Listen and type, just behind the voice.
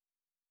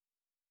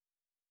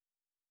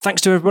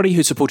Thanks to everybody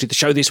who supported the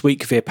show this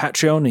week via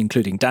Patreon,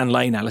 including Dan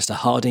Lane, Alistair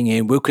Harding,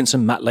 Ian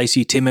Wilkinson, Matt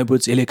Lacey, Tim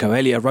Edwards, Ilya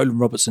Coelia,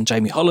 Roland Robertson,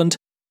 Jamie Holland.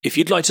 If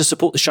you'd like to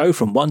support the show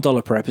from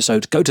 $1 per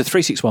episode, go to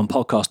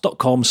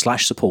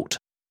 361podcast.com/support.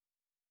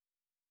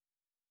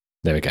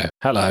 There we go.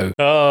 Hello.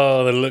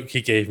 Oh, the look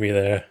he gave me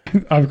there.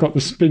 I've got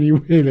the spinny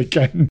wheel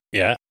again.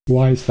 Yeah.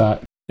 Why is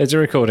that? Is it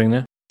recording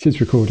now? It is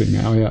recording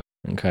now, yeah.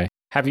 Okay.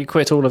 Have you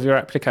quit all of your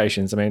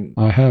applications? I mean,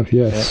 I have,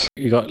 yes.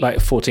 You got like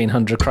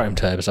 1,400 Chrome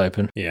tabs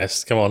open.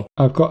 Yes, come on.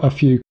 I've got a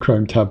few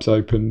Chrome tabs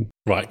open.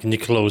 Right, can you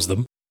close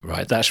them?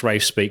 Right, that's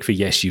Rafe speak for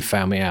yes, you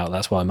found me out.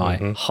 That's why my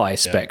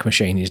high-spec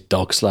machine is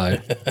dog slow.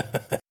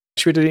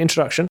 Should we do the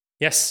introduction?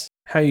 Yes.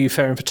 How are you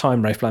faring for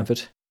time, Rafe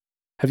Blanford?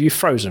 Have you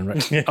frozen?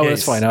 Yes. Oh,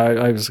 that's fine.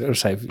 I was going to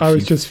say... I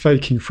was just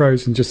faking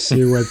frozen just to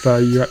see whether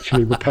you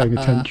actually were paying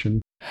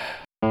attention.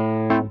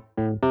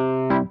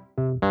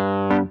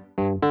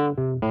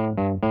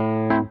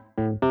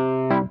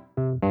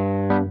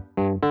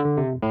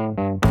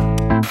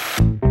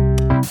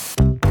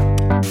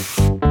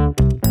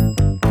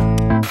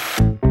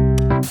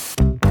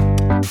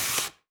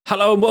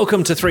 Hello and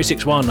welcome to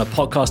 361, a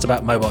podcast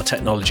about mobile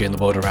technology and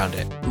the world around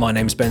it. My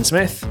name's Ben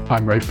Smith.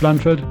 I'm Rafe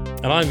Blanford.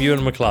 And I'm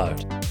Ewan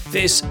McLeod.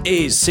 This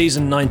is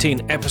Season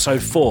 19,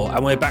 Episode 4,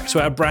 and we're back to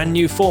our brand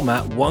new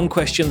format, 1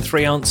 question,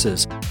 3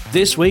 answers.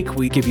 This week,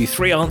 we give you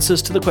 3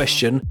 answers to the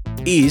question,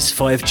 is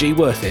 5G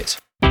worth it?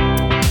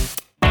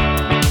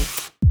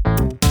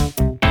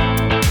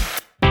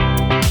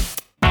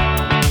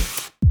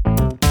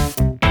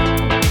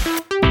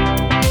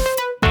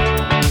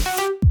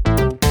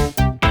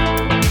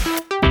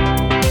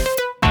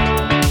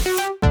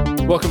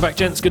 Welcome back,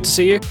 gents. Good to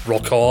see you.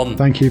 Rock on.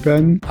 Thank you,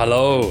 Ben.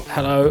 Hello.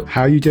 Hello.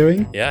 How are you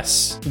doing?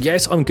 Yes.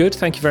 Yes, I'm good.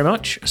 Thank you very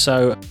much.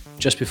 So,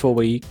 just before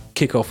we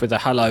kick off with the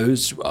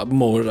hellos,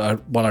 more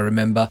while I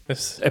remember,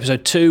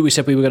 Episode 2, we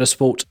said we were going to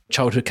support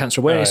Childhood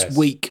Cancer Awareness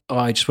Week.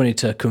 I just wanted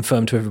to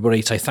confirm to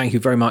everybody, say thank you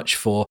very much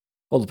for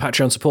all the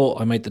Patreon support.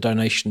 I made the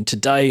donation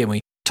today and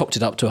we topped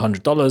it up to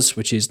 $100,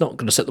 which is not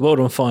going to set the world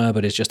on fire,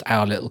 but it's just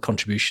our little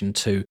contribution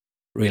to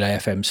Relay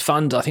FM's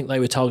fund. I think they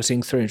were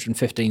targeting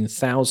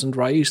 315,000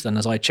 raised, and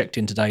as I checked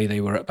in today, they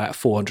were at about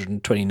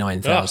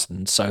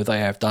 429,000. So they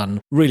have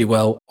done really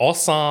well.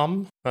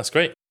 Awesome. That's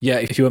great. Yeah,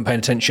 if you weren't paying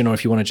attention or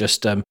if you want to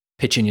just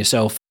pitch in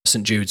yourself,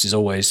 St. Jude's is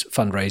always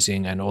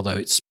fundraising, and although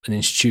it's an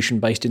institution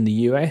based in the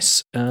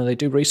US, they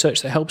do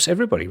research that helps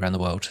everybody around the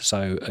world.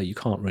 So you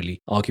can't really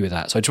argue with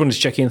that. So I just wanted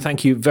to check in.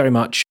 Thank you very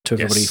much to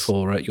everybody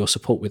for your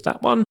support with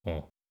that one.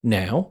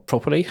 Now,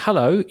 properly,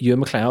 hello,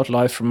 Ewan McLeod,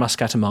 live from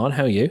Muscat, Oman.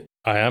 How are you?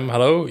 I am.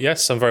 Hello.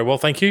 Yes, I'm very well.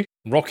 Thank you.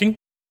 Rocking.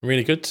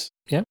 Really good.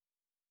 Yeah.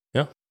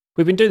 Yeah.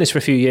 We've been doing this for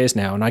a few years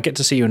now, and I get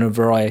to see you in a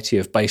variety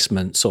of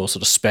basements or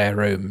sort of spare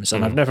rooms,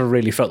 and I've never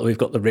really felt that we've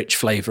got the rich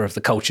flavour of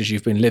the cultures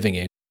you've been living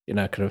in. You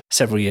know, kind of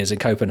several years in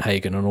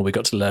Copenhagen, and all we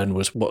got to learn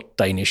was what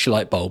Danish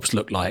light bulbs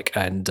look like,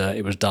 and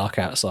it was dark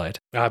outside.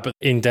 But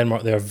in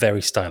Denmark, they are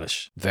very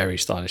stylish. Very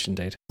stylish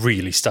indeed.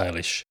 Really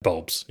stylish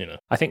bulbs, you know.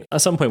 I think at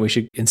some point we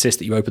should insist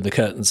that you open the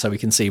curtains so we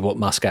can see what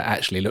Muscat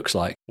actually looks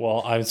like.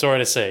 Well, I'm sorry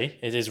to say,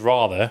 it is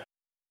rather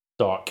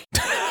dark.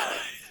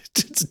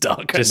 It's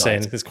dark. Just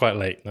saying, it's quite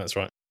late. That's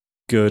right.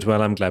 Good.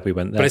 Well, I'm glad we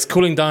went there. But it's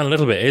cooling down a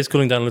little bit. It is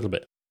cooling down a little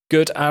bit.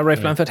 Good.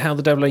 Rafe Blanford, how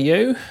the devil are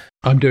you?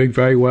 I'm doing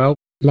very well.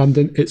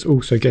 London, it's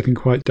also getting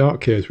quite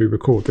dark here as we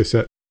record this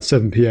at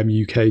 7 p.m.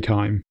 UK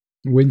time.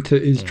 Winter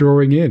is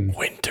drawing in.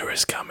 Winter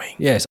is coming.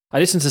 Yes. I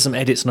listened to some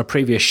edits on a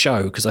previous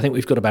show because I think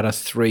we've got about a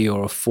 3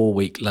 or a 4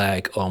 week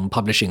lag on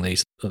publishing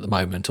these at the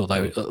moment,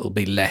 although it'll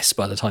be less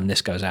by the time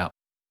this goes out.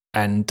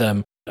 And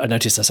I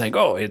noticed they're saying,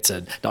 oh, it's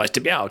nice to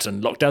be out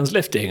and lockdown's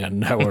lifting.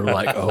 And we're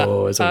like,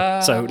 oh.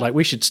 So like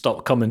we should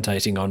stop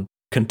commentating on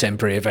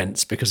contemporary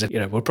events because, you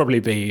know, we'll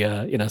probably be,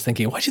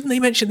 thinking, why didn't they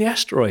mention the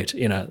asteroid,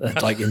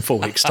 like in 4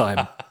 weeks'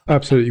 time?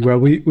 Absolutely. Well,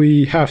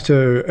 we have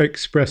to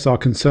express our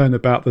concern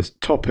about this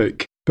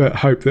topic, but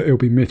hope that it'll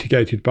be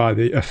mitigated by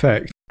the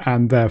effect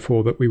and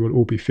therefore that we will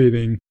all be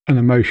feeling an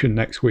emotion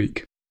next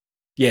week.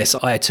 Yes,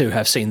 I too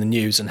have seen the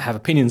news and have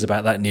opinions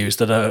about that news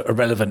that are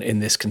relevant in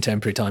this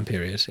contemporary time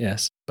period,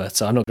 yes.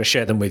 But I'm not going to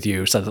share them with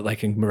you so that they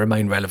can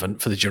remain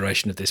relevant for the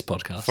duration of this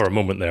podcast. For a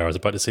moment there, I was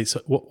about to say, so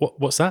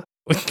what's that?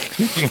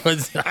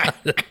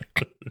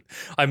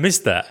 I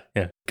missed that.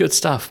 Yeah. Good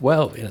stuff.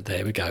 Well,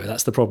 there we go.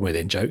 That's the problem with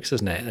in-jokes,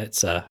 isn't it?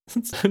 It's a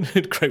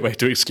great way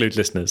to exclude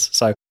listeners.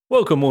 So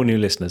welcome all new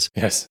listeners.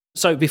 Yes.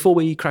 So before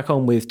we crack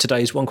on with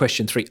today's 1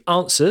 question, 3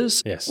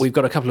 answers, we've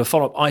got a couple of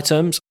follow-up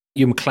items.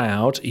 Ewan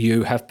McLeod,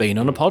 you have been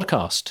on a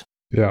podcast.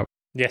 Yeah.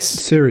 Yes.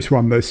 Serious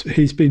one, this.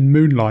 He's been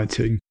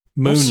moonlighting.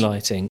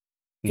 Moonlighting.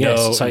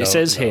 Yes. So it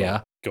says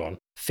here, go on.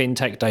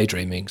 FinTech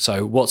Daydreaming.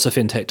 So what's a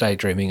FinTech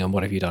Daydreaming and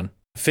what have you done?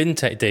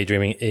 FinTech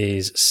Daydreaming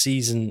is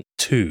season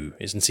 2.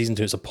 It's in season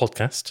 2. It's a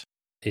podcast.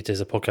 It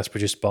is a podcast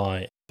produced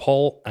by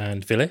Paul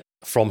and Ville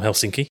from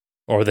Helsinki,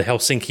 or the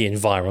Helsinki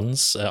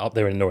environs up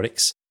there in the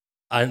Nordics.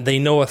 And they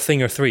know a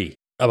thing or three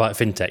about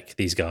FinTech,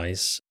 these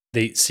guys.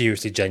 They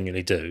seriously,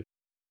 genuinely do.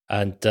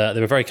 And they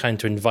were very kind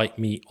to invite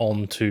me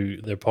onto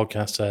their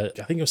podcast. I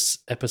think it was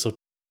episode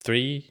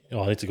 3.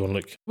 Oh, I need to go and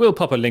look. We'll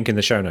pop a link in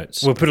the show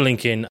notes. We'll put a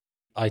link in.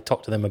 I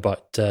talked to them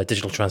about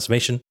digital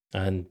transformation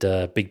and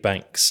big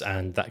banks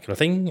and that kind of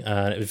thing.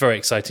 And it was very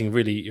exciting,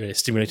 really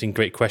stimulating,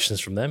 great questions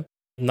from them.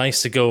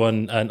 Nice to go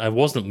and I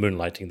wasn't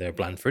moonlighting there,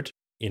 Blandford.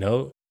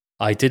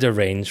 I did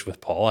arrange with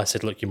Paul. I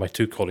said, look, my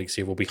 2 colleagues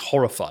here will be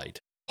horrified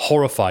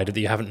that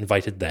you haven't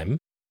invited them.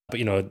 But,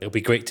 it'll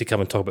be great to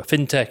come and talk about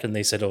fintech. And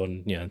they said,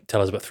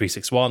 tell us about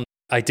 361.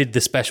 I did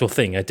the special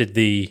thing. I did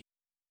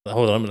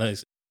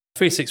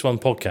 361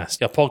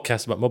 podcast, a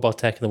podcast about mobile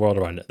tech and the world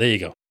around it. There you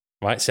go.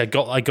 Right. So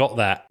I got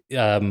that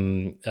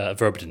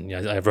verbatim. Yeah,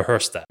 I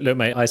rehearsed that. Look,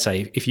 mate, I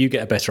say, if you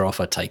get a better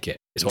offer, take it,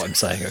 is what I'm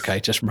saying. Okay.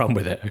 Just run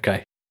with it.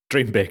 Okay.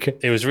 Dream big.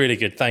 It was really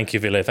good. Thank you,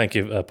 Ville. Thank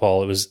you,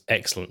 Paul. It was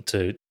excellent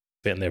to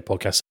be on their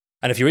podcast.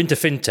 And if you're into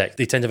fintech,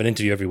 they tend to have an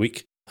interview every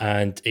week.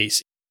 And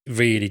it's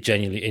really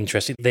genuinely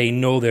interesting. They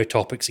know their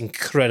topics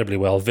incredibly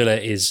well. Ville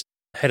is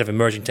head of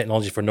emerging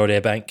technology for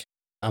Nordea Bank.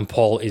 And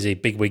Paul is a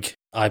bigwig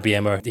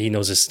IBMer. He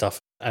knows his stuff,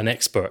 an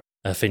expert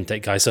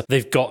fintech guy. So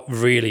they've got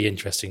really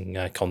interesting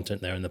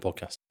content there in the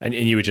podcast. And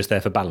you were just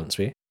there for balance,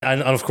 were you?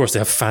 And of course, they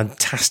have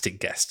fantastic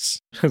guests.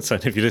 So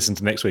if you listen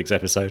to next week's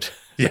episode,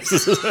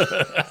 yes,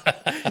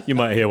 you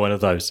might hear one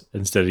of those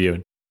instead of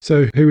Ewan.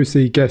 So who was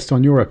the guest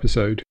on your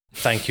episode?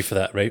 Thank you for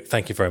that, Ray.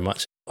 Thank you very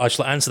much. I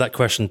shall answer that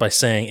question by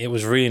saying it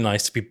was really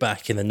nice to be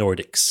back in the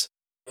Nordics,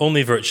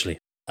 only virtually,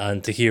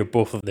 and to hear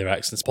both of their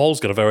accents. Paul's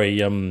got a very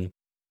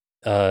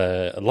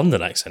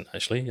London accent,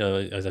 actually,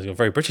 a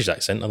very British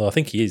accent, although I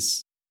think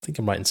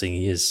I'm right in saying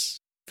he is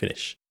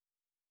Finnish.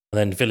 And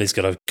then Ville's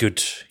got a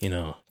good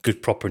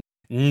proper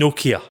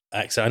Nokia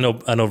accent.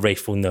 I know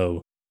Rafe will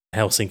know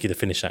Helsinki, the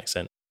Finnish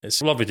accent.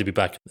 It's lovely to be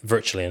back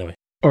virtually anyway.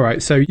 All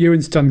right, so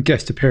Ewan's done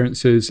guest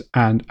appearances,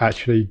 and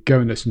actually go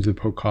and listen to the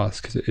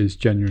podcast because it is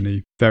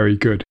genuinely very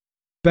good.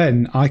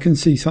 Ben, I can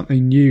see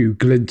something new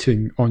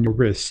glinting on your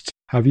wrist.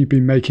 Have you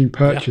been making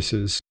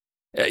purchases?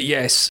 Yeah.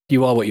 Yes,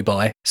 you are what you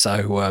buy.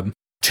 So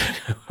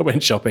I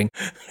went shopping.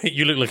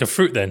 You look like a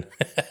fruit then.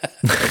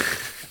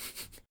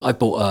 I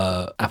bought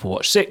a Apple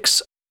Watch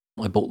 6.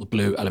 I bought the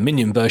blue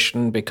aluminium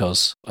version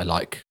because I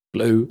like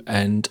blue,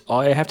 and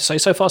I have to say,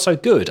 so far so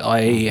good.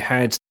 I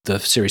had the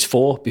Series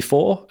 4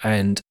 before,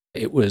 and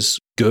it was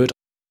good.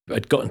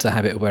 I'd got into the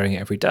habit of wearing it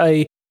every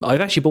day.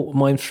 I've actually bought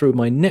mine through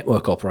my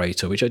network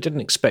operator, which I didn't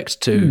expect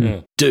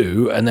to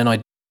do, and then I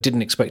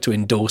didn't expect to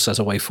endorse as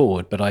a way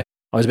forward, but I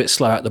was a bit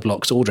slow out the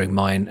blocks ordering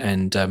mine,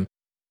 and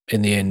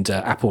in the end,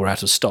 Apple were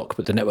out of stock,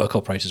 but the network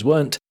operators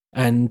weren't.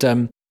 And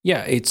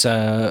it's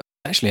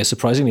actually a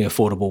surprisingly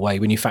affordable way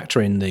when you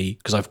factor in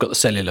because I've got the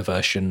cellular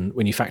version,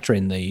 when you factor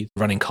in the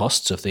running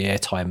costs of the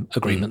airtime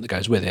agreement that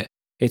goes with it.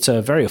 It's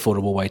a very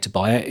affordable way to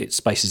buy it. It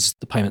spaces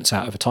the payments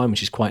out over time,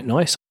 which is quite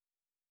nice.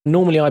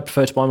 Normally, I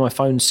prefer to buy my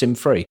phone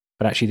SIM-free,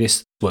 but actually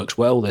this works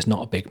well. There's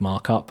not a big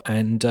markup.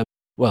 And,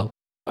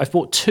 I've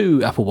bought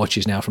 2 Apple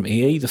Watches now from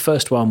EE. The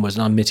first one was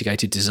an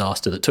unmitigated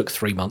disaster that took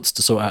 3 months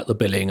to sort out the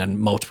billing and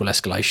multiple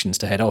escalations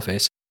to head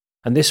office.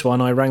 And this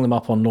one, I rang them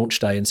up on launch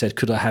day and said,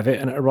 could I have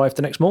it? And it arrived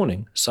the next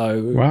morning.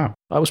 So wow.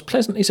 I was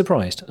pleasantly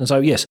surprised. And so,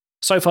 yes,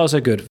 so far so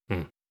good.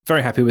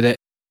 Very happy with it.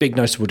 Big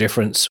noticeable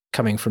difference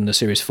coming from the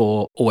Series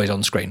 4, always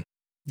on screen.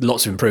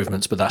 Lots of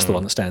improvements, but that's the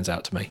one that stands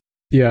out to me.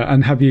 Yeah,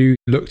 and have you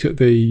looked at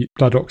the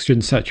blood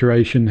oxygen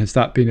saturation? Has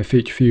that been a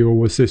feature for you, or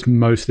was this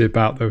mostly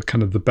about the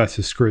kind of the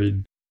better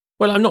screen?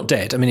 Well, I'm not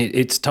dead. I mean,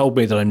 it's told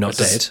me that I'm not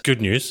dead. Good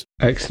news.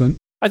 Excellent.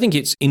 I think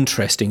it's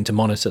interesting to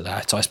monitor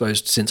that. I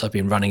suppose since I've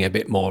been running a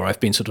bit more,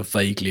 I've been sort of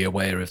vaguely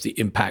aware of the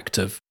impact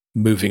of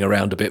moving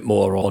around a bit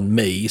more on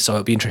me. So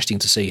it'll be interesting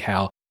to see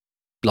how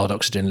blood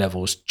oxygen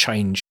levels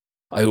change.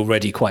 I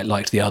already quite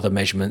liked the other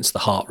measurements, the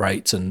heart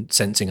rate and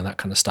sensing and that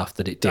kind of stuff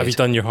that it did. Have you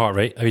done your heart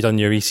rate? Have you done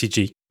your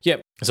ECG?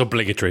 Yep. It's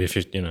obligatory if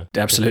you.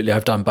 Absolutely.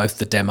 I've done both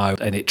the demo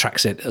and it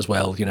tracks it as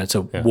well,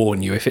 to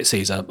warn you if it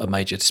sees a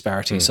major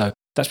disparity. So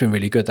that's been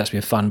really good. That's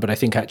been fun. But I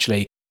think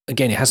actually,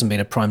 again, it hasn't been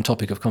a prime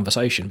topic of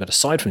conversation, but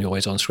aside from the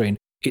always on screen,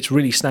 it's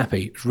really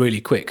snappy, it's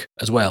really quick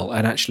as well.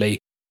 And actually,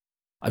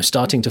 I'm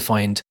starting to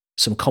find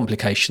some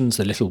complications,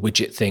 the little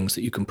widget things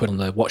that you can put on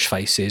the watch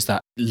faces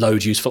that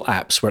load useful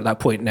apps. We're at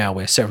that point now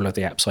where several of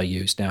the apps I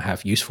use now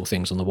have useful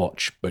things on the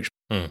watch, which,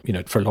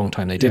 for a long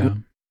time they didn't.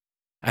 Yeah.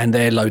 And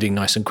they're loading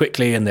nice and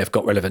quickly, and they've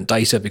got relevant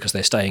data because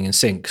they're staying in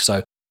sync.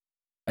 So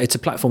it's a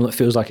platform that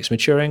feels like it's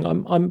maturing.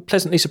 I'm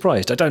pleasantly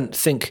surprised. I don't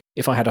think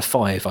if I had a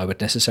 5, I would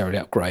necessarily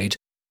upgrade.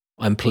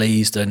 I'm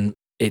pleased, and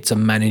it's a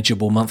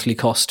manageable monthly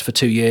cost for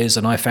 2 years.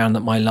 And I found that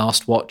my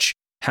last watch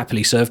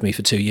happily served me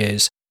for 2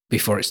 years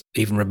before it's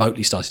even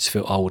remotely started to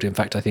feel old. In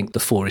fact, I think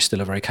the 4 is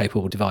still a very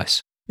capable device.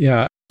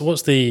 Yeah.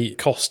 What's the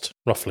cost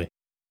roughly?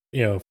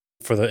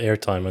 For the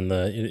airtime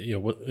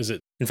and what is it?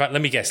 In fact,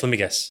 let me guess.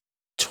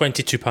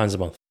 £22 a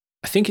month.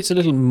 I think it's a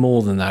little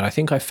more than that. I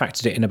think I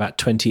factored it in about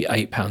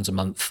 £28 a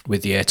month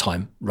with the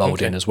airtime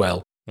rolled in as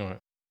well. All right.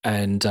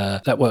 And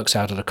that works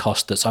out at a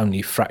cost that's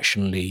only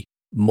fractionally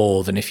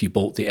more than if you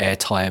bought the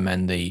airtime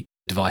and the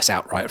device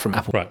outright from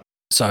Apple. Right.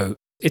 So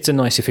it's a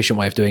nice, efficient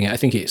way of doing it. I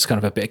think it's kind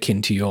of a bit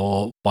akin to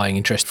your buying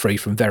interest free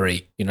from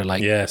Very,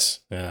 Yes,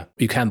 yeah.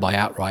 You can buy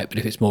outright, but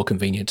if it's more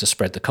convenient to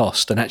spread the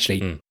cost. And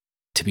actually,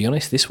 to be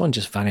honest, this one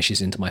just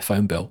vanishes into my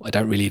phone bill. I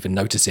don't really even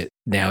notice it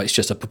now. It's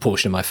just a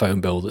proportion of my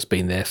phone bill that's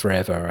been there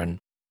forever. And,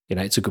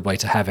 it's a good way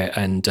to have it.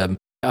 And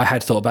I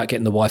had thought about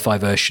getting the Wi-Fi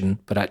version,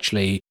 but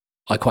actually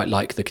I quite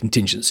like the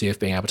contingency of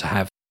being able to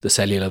have the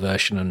cellular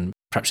version, and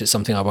perhaps it's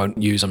something I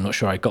won't use. I'm not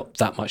sure I got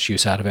that much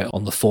use out of it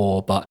on the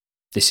 4, but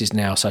this is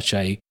now such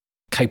a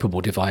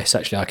capable device.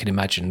 Actually, I can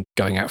imagine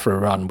going out for a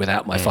run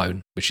without my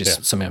phone, which is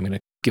something I'm going to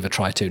give a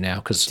try to now.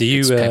 Because do you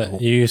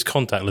use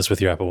contactless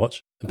with your Apple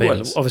Watch?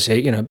 Well,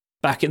 obviously,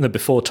 back in the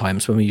before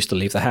times when we used to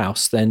leave the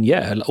house, then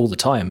all the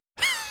time.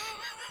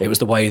 It was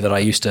the way that I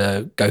used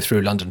to go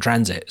through London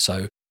Transit.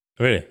 So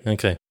really,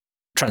 okay.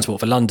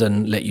 Transport for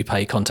London let you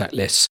pay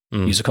contactless,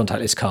 use a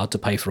contactless card to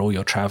pay for all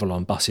your travel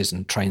on buses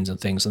and trains and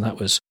things. And that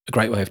was a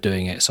great way of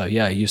doing it. So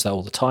I use that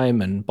all the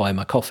time and buy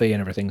my coffee and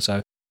everything.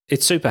 So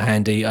it's super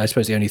handy. I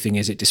suppose the only thing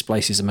is it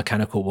displaces a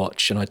mechanical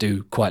watch, and I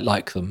do quite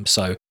like them.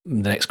 So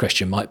the next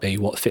question might be,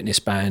 what fitness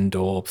band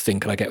or thing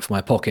can I get for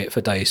my pocket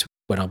for days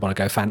when I want to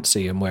go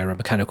fancy and wear a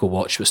mechanical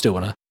watch but still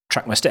want to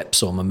track my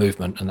steps or my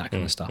movement and that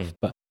kind of stuff.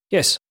 But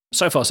yes,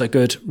 so far so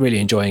good. Really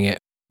enjoying it.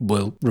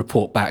 We'll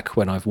report back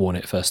when I've worn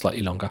it for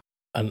slightly longer.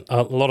 And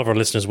a lot of our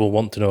listeners will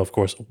want to know, of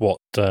course, what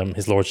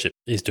His Lordship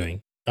is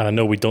doing. And I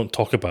know we don't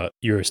talk about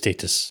your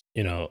status,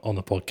 on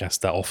the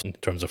podcast that often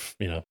in terms of,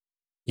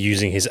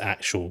 using his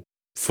actual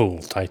full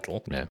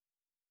title. Yeah.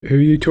 Who are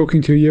you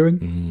talking to,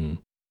 Ewan?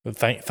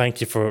 Thank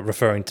you for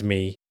referring to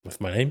me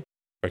with my name.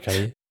 Or can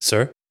you,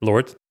 sir,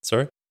 Lord,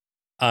 sir?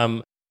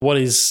 What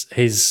is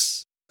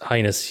His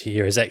Highness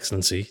here, His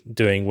Excellency,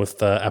 doing with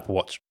the Apple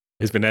Watch?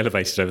 He's been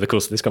elevated over the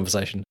course of this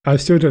conversation. I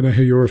still don't know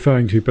who you're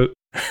referring to, but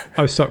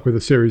I was stuck with the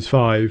Series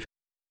 5.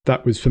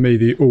 That was, for me,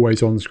 the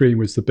always on screen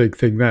was the big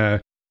thing there,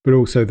 but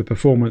also the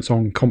performance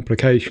on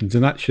complications.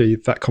 And actually,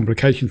 that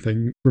complication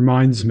thing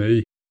reminds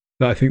me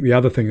that I think the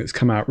other thing that's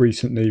come out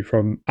recently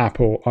from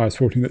Apple iOS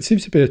 14 that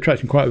seems to be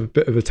attracting quite a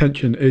bit of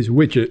attention is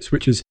widgets,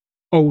 which is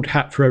old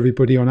hat for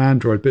everybody on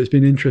Android. But it's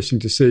been interesting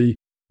to see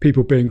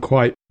people being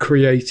quite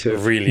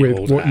creative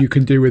with what you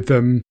can do with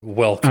them.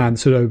 Welcome. And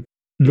sort of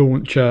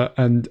launcher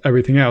and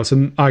everything else.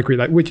 And I agree,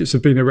 like widgets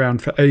have been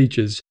around for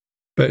ages,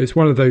 but it's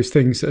one of those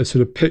things that are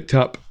sort of picked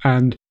up.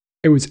 And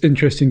it was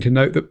interesting to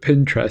note that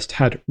Pinterest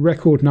had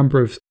record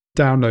number of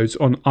downloads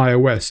on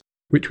iOS,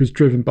 which was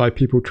driven by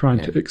people trying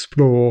to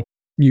explore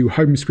new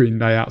home screen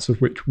layouts,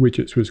 of which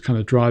widgets was kind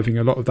of driving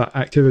a lot of that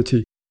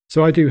activity.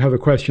 So I do have a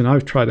question.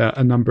 I've tried out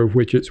a number of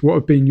widgets. What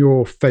have been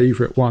your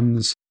favorite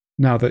ones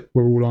now that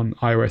we're all on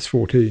iOS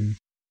 14?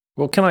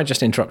 Well, can I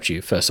just interrupt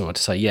you first of all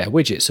to say,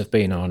 widgets have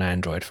been on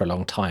Android for a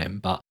long time,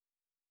 but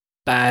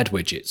bad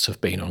widgets have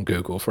been on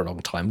Google for a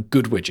long time.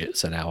 Good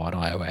widgets are now on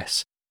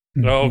iOS.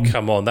 Oh,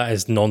 come on. That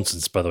is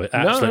nonsense, by the way.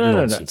 Absolute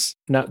nonsense.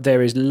 No,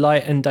 there is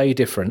light and day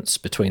difference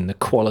between the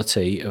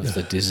quality of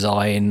the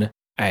design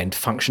and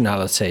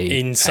functionality.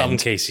 In some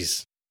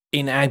cases.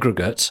 In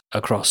aggregate,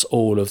 across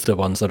all of the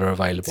ones that are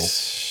available.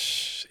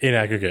 In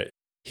aggregate.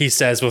 He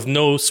says, with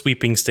no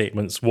sweeping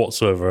statements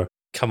whatsoever,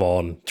 come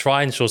on,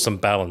 try and show some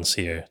balance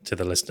here to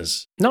the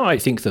listeners. No, I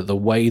think that the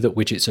way that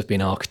widgets have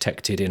been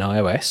architected in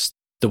iOS,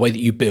 the way that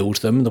you build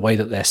them, the way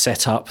that they're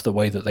set up, the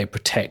way that they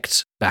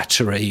protect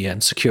battery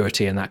and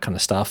security and that kind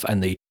of stuff,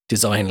 and the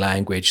design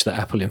language that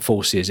Apple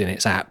enforces in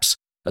its apps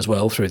as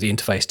well through the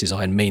interface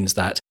design means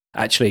that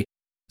actually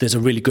there's a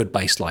really good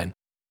baseline.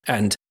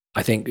 And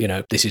I think,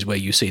 this is where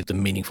you see the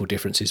meaningful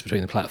differences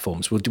between the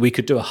platforms. We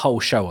could do a whole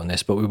show on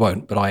this, but we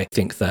won't. But I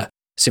think that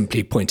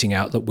simply pointing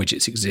out that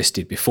widgets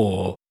existed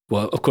before,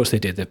 well, of course they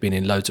did. They've been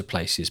in loads of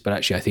places. But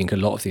actually, I think a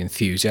lot of the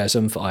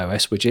enthusiasm for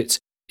iOS widgets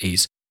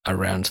is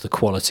around the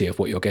quality of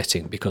what you're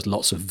getting, because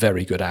lots of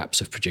very good apps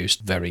have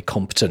produced very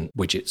competent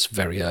widgets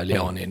very early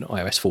on in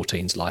iOS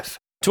 14's life.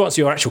 To answer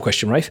your actual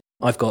question, Rafe,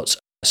 I've got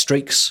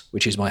Streaks,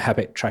 which is my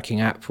habit tracking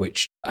app,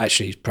 which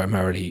actually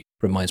primarily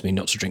reminds me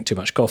not to drink too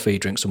much coffee,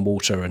 drink some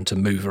water, and to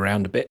move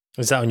around a bit.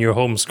 Is that on your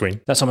home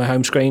screen? That's on my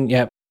home screen,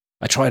 yeah.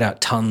 I tried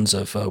out tons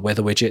of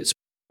weather widgets.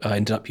 I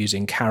ended up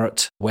using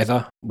Carrot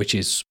Weather, which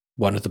is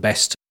one of the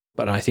best.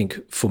 But I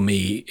think for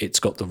me, it's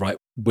got the right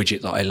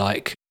widget that I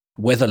like.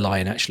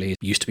 Weatherline actually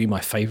used to be my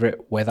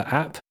favorite weather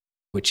app,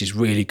 which is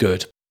really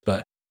good.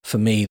 But for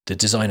me, the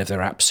design of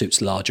their app suits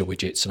larger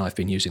widgets, and I've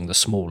been using the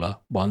smaller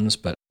ones.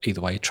 But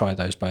either way, try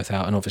those both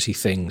out. And obviously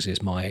Things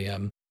is my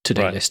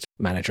to-do list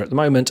manager at the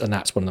moment. And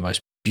that's one of the most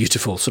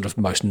beautiful, sort of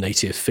most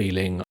native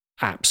feeling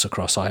apps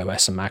across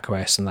iOS and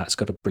macOS. And that's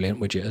got a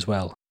brilliant widget as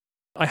well.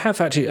 I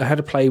had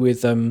a play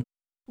with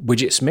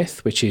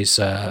WidgetSmith, which is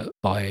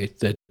by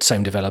the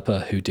same developer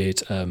who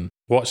did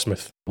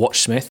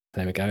WatchSmith,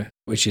 there we go,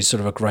 which is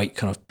sort of a great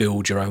kind of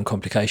build your own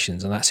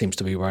complications. And that seems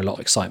to be where a lot of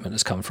excitement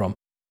has come from.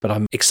 But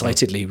I'm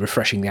excitedly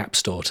refreshing the App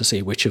Store to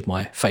see which of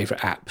my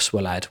favorite apps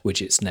will add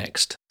widgets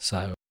next.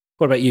 So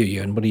what about you,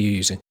 Ewan? What are you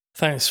using?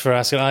 Thanks for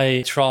asking.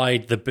 I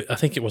tried I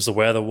think it was the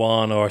weather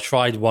one, or I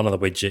tried one of the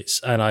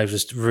widgets, and I was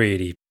just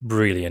really,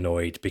 really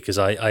annoyed because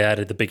I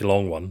added the big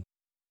long one.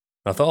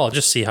 I thought, I'll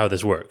just see how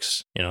this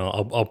works.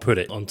 I'll put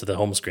it onto the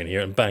home screen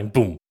here and bang,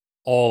 boom,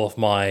 all of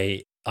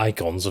my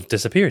icons have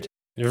disappeared.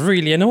 It was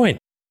really annoying.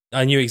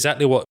 I knew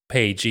exactly what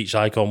page each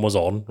icon was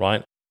on,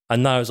 right?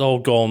 And now it's all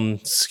gone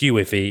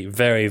skew-iffy,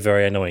 very,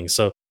 very annoying.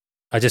 So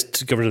I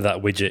just got rid of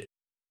that widget,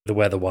 the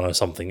weather one or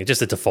something. It's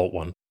just a default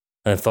one.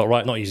 And I thought,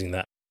 right, not using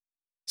that.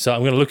 So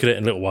I'm going to look at it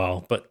in a little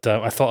while. But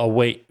I thought I'll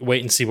wait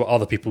and see what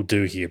other people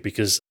do here,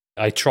 because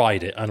I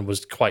tried it and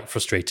was quite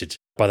frustrated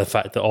by the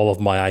fact that all of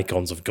my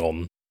icons have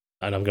gone.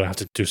 And I'm going to have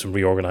to do some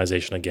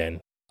reorganization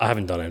again. I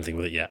haven't done anything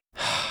with it yet.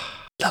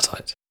 That's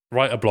it.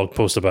 Write a blog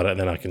post about it, and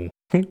then I can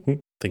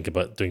think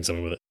about doing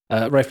something with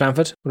it. Rafe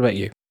Blanford, what about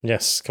you?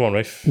 Yes, come on,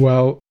 Rafe.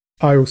 Well,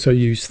 I also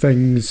use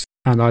Things,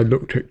 and I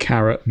looked at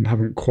Carrot and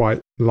haven't quite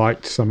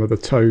liked some of the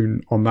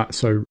tone on that,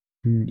 so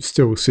I'm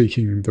still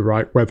seeking the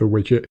right weather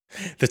widget.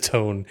 The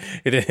tone.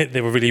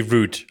 They were really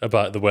rude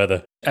about the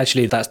weather.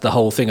 Actually, that's the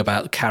whole thing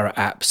about Carrot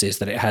apps, is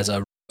that it has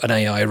an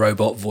AI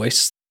robot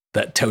voice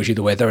that tells you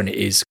the weather, and it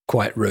is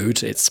quite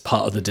rude. It's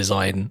part of the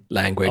design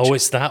language. Oh,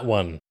 it's that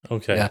one.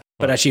 Okay. Yeah.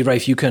 But actually,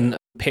 Rafe, you can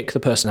pick the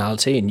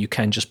personality, and you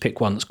can just pick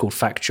one that's called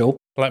factual.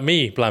 Like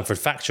me, Blanford,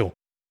 factual.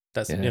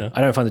 That's, I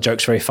don't find the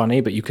jokes very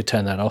funny, but you could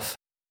turn that off.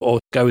 Or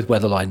go with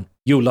Weatherline.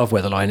 You'll love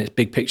Weatherline. It's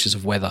big pictures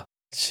of weather.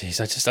 Jeez,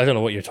 I don't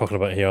know what you're talking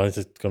about here. I need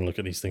to go and look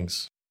at these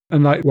things.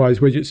 And likewise,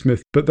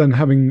 Widgetsmith. But then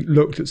having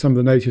looked at some of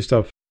the native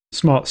stuff,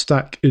 Smart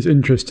Stack is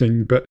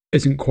interesting, but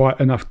isn't quite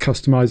enough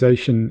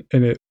customization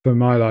in it for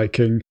my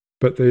liking.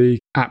 But the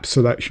app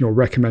selection or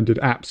recommended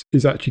apps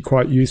is actually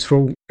quite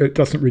useful. It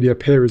doesn't really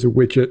appear as a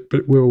widget,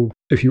 but will,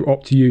 if you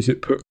opt to use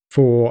it, put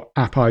 4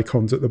 app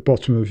icons at the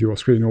bottom of your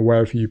screen or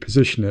wherever you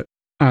position it.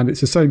 And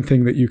it's the same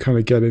thing that you kind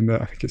of get in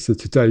I think it's the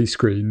Today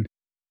screen.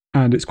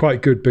 And it's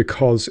quite good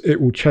because it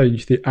will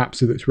change the apps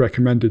that it's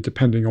recommended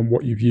depending on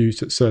what you've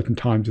used at certain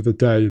times of the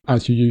day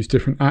as you use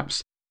different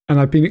apps. And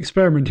I've been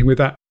experimenting with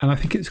that, and I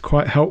think it's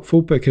quite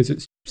helpful because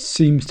it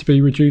seems to be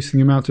reducing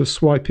the amount of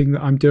swiping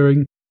that I'm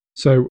doing.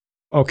 So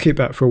I'll keep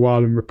that for a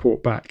while and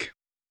report back.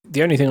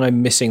 The only thing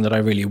I'm missing that I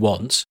really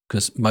want,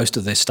 because most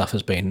of this stuff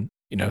has been,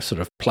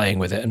 sort of playing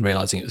with it and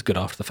realizing it was good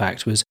after the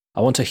fact, was I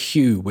want a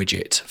hue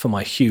widget for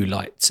my hue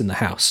lights in the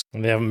house.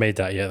 And they haven't made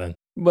that yet then?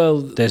 Well,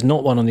 there's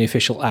not one on the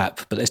official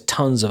app, but there's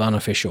tons of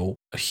unofficial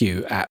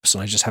hue apps,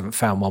 and I just haven't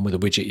found one with a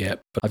widget yet.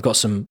 But I've got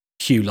some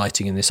hue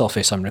lighting in this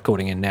office I'm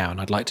recording in now,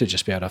 and I'd like to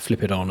just be able to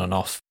flip it on and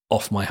off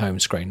my home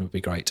screen would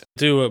be great.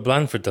 Do what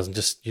Blanford doesn't,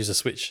 just use a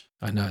switch.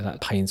 I know,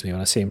 that pains me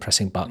when I see him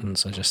pressing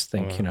buttons. I just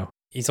think,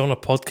 He's on a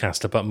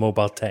podcast about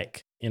mobile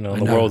tech, the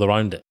world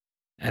around it.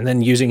 And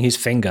then using his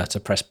finger to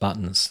press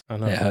buttons. I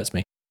know. It hurts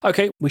me.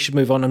 Okay, we should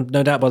move on. And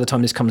no doubt by the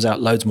time this comes out,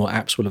 loads more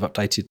apps will have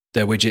updated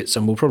their widgets,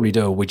 and we'll probably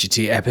do a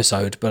widgety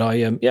episode. But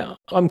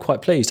I'm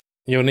quite pleased.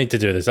 You'll need to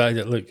do this.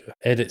 Look,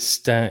 edit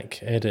stack,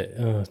 edit.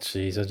 Oh,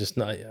 jeez, I just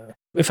not.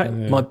 In fact,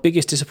 my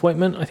biggest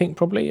disappointment, I think,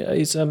 probably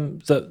is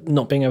that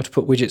not being able to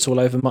put widgets all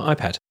over my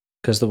iPad,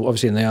 because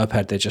obviously in the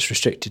iPad they're just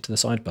restricted to the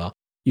sidebar.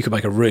 You could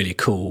make a really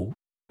cool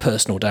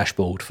personal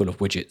dashboard full of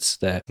widgets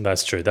there.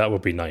 That's true. That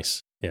would be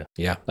nice. Yeah.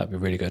 Yeah, that'd be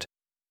really good.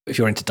 If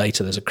you're into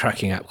data, there's a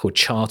cracking app called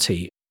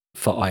Charty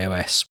for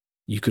iOS.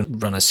 You can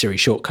run a Siri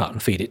shortcut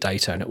and feed it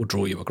data, and it will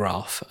draw you a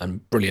graph.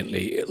 And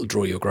brilliantly, it'll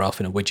draw you a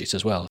graph in a widget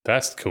as well.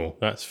 That's cool.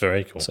 That's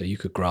very cool. So you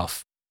could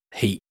graph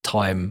heat,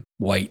 time,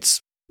 weights,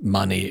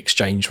 money,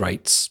 exchange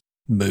rates,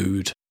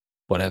 mood,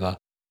 whatever,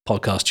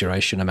 podcast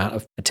duration, amount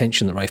of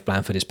attention that Rafe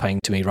Blanford is paying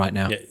to me right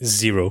now. Yeah,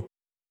 0,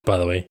 by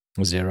the way.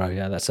 0,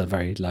 yeah, that's a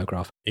very low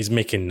graph. He's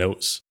making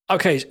notes.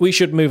 Okay, we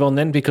should move on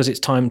then, because it's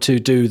time to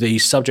do the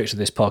subject of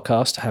this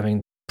podcast,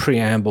 having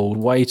preambled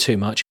way too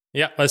much.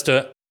 Yeah, let's do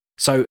it.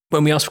 So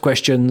when we asked for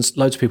questions,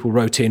 loads of people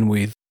wrote in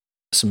with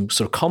some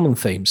sort of common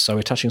themes. So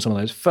we're touching some of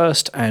those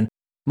first. And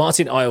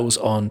Martin Isles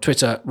on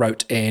Twitter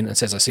wrote in and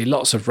says, I see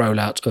lots of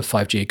rollout of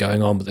 5G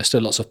going on, but there's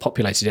still lots of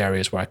populated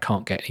areas where I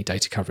can't get any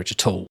data coverage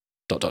at all, ...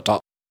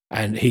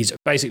 And he's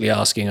basically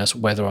asking us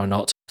whether or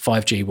not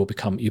 5G will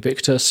become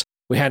ubiquitous.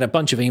 We had a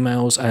bunch of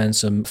emails and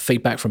some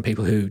feedback from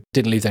people who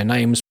didn't leave their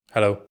names.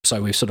 Hello.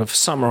 So we've sort of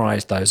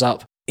summarized those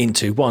up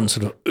into one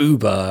sort of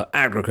uber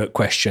aggregate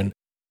question.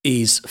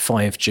 Is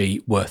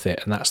 5G worth it?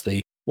 And that's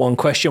the one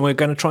question we're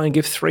going to try and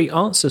give 3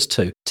 answers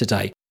to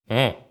today.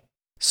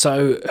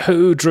 So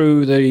who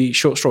drew the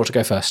short straw to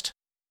go first?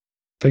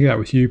 I think that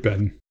was you,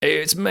 Ben.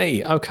 It's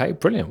me. Okay,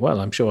 brilliant.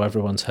 Well, I'm sure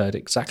everyone's heard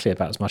exactly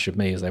about as much of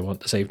me as they want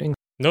this evening.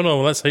 No,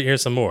 let's hear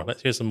some more.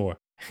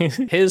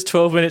 Here's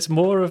 12 minutes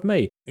more of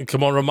me.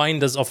 Come on,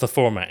 remind us of the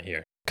format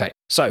here. Okay,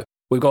 so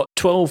we've got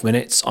 12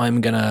 minutes.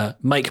 I'm going to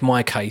make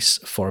my case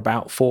for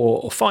about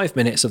 4 or 5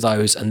 minutes of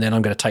those, and then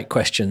I'm going to take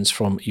questions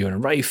from you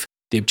and Rafe.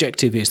 The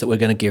objective is that we're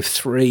going to give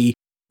 3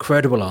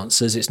 credible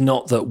answers. It's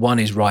not that one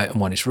is right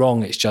and one is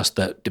wrong. It's just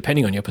that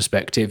depending on your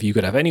perspective, you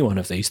could have any one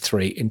of these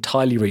 3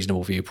 entirely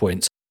reasonable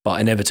viewpoints,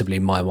 but inevitably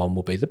my one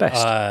will be the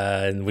best.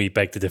 And we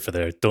beg to differ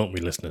there, don't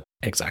we, listener?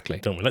 Exactly.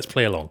 Don't we? Let's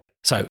play along.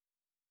 So,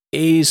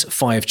 is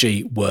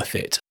 5G worth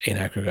it in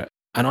aggregate?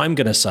 And I'm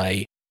going to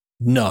say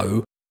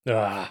no,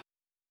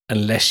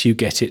 unless you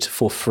get it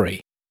for free.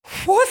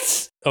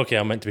 What? Okay,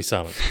 I'm meant to be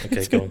silent.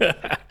 Okay, go on.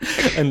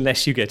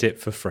 Unless you get it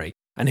for free.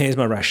 And here's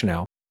my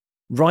rationale.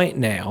 Right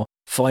now,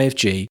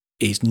 5G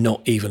is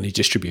not evenly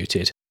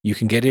distributed. You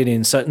can get it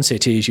in certain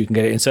cities, you can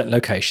get it in certain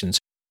locations.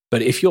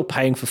 But if you're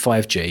paying for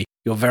 5G,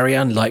 you're very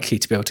unlikely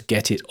to be able to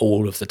get it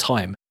all of the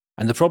time.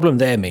 And the problem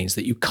there means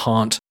that you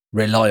can't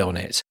rely on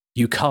it.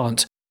 You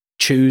can't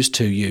choose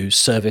to use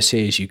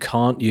services, you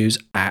can't use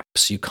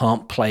apps, you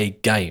can't play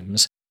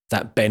games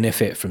that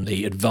benefit from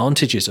the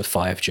advantages of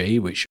 5G,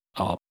 which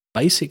are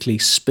basically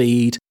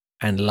speed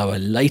and lower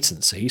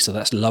latency. So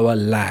that's lower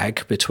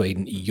lag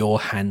between your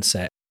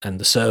handset and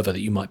the server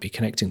that you might be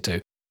connecting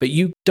to. But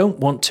you don't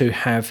want to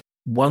have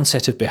one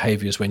set of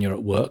behaviors when you're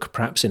at work,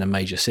 perhaps in a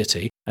major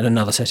city, and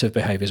another set of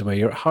behaviors where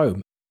you're at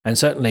home. And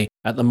certainly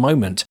at the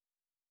moment,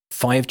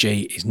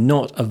 5G is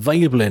not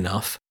available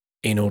enough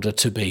in order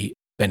to be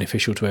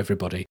beneficial to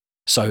everybody.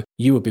 So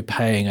you would be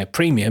paying a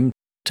premium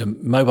to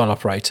mobile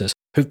operators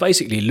who've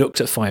basically looked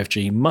at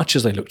 5G much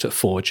as they looked at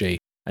 4G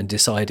and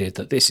decided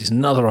that this is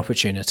another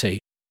opportunity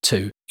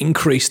to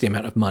increase the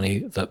amount of money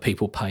that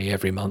people pay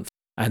every month.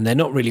 And they're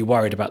not really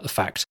worried about the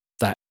fact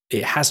that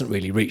it hasn't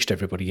really reached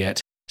everybody yet.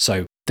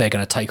 So they're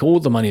going to take all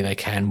the money they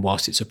can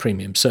whilst it's a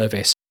premium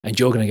service, and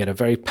you're going to get a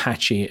very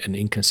patchy and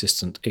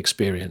inconsistent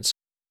experience.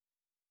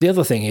 The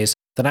other thing is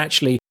that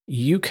actually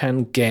you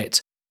can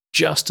get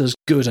just as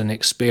good an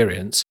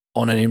experience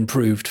on an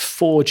improved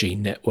 4G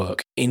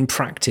network in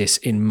practice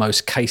in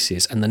most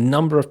cases. And the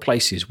number of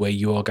places where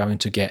you are going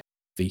to get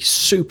the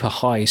super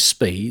high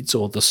speeds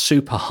or the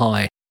super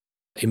high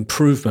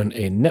improvement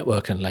in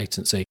network and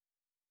latency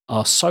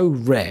are so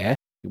rare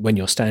when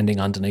you're standing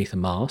underneath a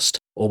mast,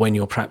 or when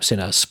you're perhaps in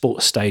a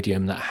sports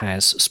stadium that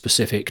has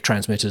specific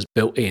transmitters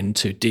built in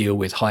to deal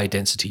with high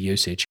density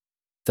usage,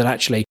 that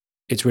actually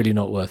it's really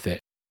not worth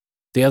it.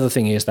 The other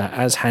thing is that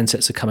as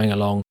handsets are coming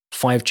along,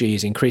 5G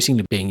is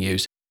increasingly being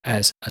used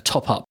as a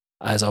top-up,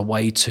 as a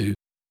way to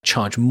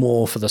charge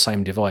more for the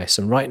same device.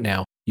 And right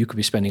now, you could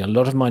be spending a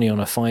lot of money on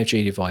a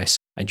 5G device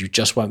and you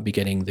just won't be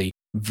getting the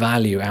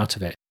value out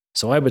of it.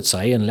 So I would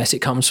say, unless it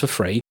comes for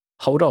free,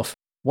 hold off.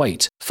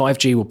 Wait,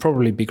 5G will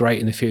probably be great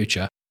in the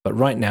future, but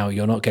right now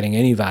you're not getting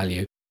any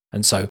value.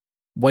 And so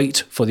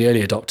wait for the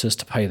early adopters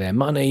to pay their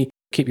money,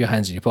 keep your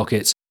hands in your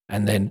pockets,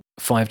 and then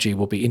 5G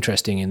will be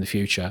interesting in the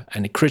future.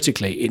 And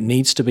critically, it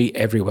needs to be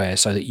everywhere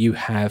so that you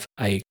have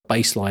a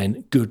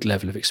baseline good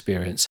level of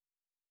experience.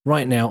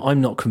 Right now,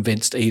 I'm not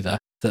convinced either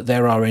that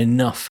there are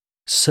enough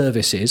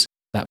services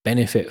that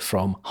benefit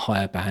from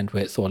higher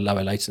bandwidth or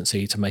lower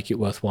latency to make it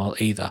worthwhile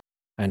either.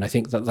 And I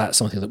think that that's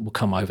something that will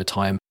come over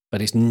time,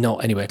 but it's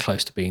not anywhere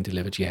close to being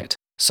delivered yet.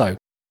 So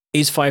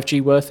is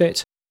 5G worth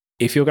it?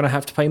 If you're going to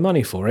have to pay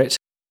money for it,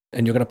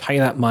 and you're going to pay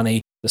that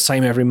money the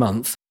same every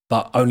month,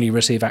 but only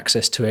receive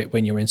access to it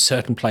when you're in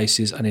certain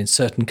places and in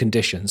certain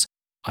conditions,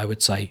 I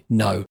would say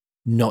no,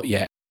 not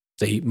yet.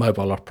 The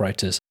mobile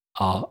operators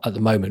are at the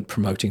moment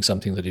promoting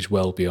something that is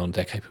well beyond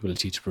their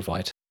capability to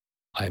provide.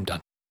 I am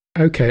done.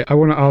 Okay, I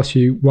want to ask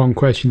you one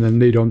question, then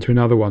lead on to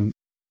another one.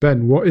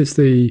 Ben, what is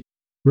the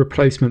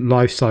replacement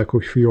life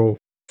cycle for your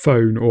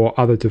phone or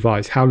other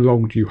device? How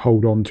long do you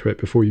hold on to it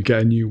before you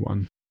get a new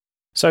one?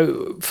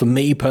 So for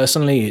me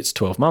personally, it's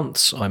 12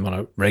 months. I'm on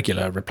a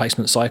regular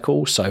replacement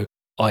cycle, so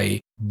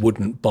I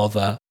wouldn't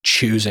bother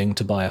choosing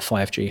to buy a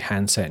 5G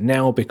handset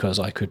now because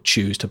I could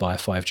choose to buy a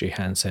 5G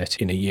handset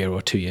in a year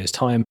or 2 years'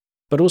 time.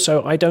 But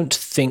also, I don't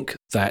think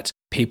that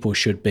people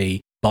should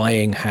be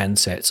buying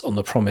handsets on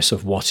the promise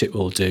of what it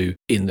will do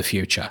in the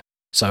future.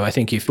 So I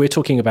think if we're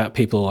talking about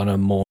people on a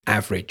more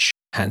average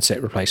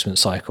handset replacement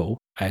cycle,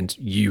 and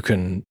you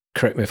can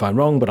correct me if I'm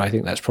wrong, but I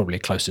think that's probably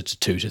closer to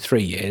 2 to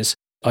 3 years,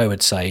 I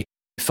would say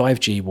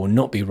 5G will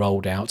not be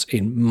rolled out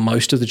in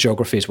most of the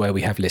geographies where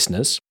we have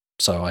listeners.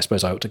 So I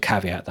suppose I ought to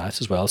caveat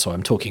that as well. So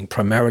I'm talking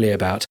primarily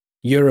about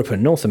Europe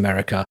and North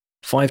America.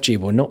 5G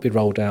will not be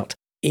rolled out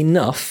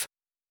enough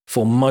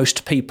for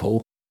most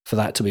people for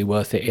that to be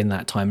worth it in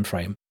that time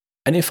frame.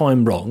 And if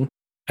I'm wrong,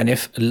 and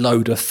if a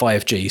load of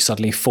 5G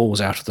suddenly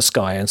falls out of the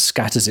sky and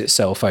scatters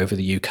itself over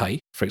the UK,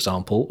 for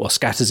example, or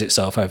scatters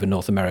itself over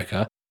North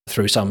America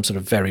through some sort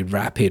of very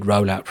rapid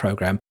rollout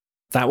program,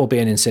 that will be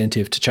an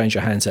incentive to change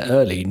your handset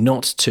early,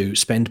 not to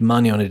spend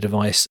money on a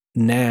device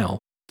now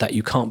that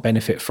you can't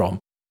benefit from.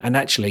 And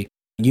actually,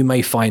 you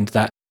may find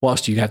that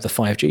whilst you have the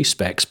 5G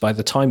specs, by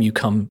the time you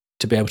come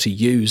to be able to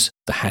use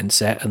the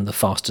handset and the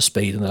faster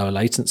speed and the lower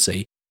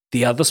latency,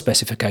 the other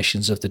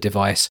specifications of the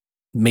device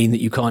mean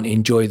that you can't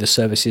enjoy the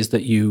services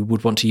that you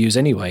would want to use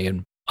anyway.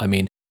 And I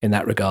mean, in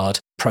that regard,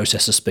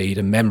 processor speed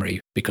and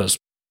memory, because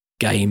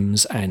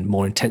games and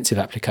more intensive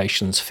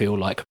applications feel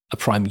like a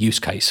prime use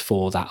case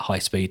for that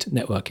high-speed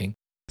networking.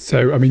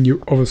 So, I mean,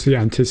 you obviously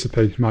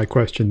anticipated my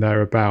question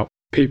there about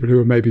people who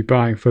are maybe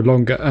buying for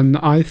longer. And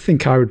I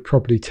think I would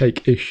probably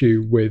take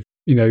issue with,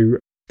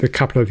 the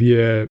couple of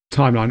year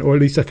timeline, or at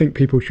least I think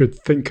people should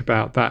think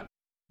about that,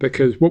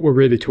 because what we're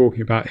really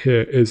talking about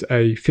here is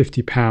a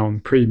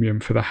 £50 premium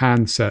for the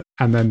handset,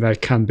 and then there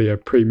can be a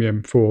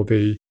premium for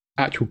the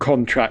actual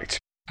contract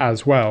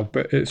as well.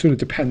 But it sort of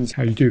depends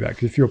how you do that,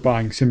 because if you're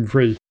buying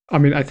SIM-free I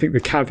mean, I think the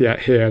caveat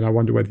here, and I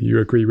wonder whether you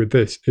agree with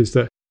this, is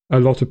that a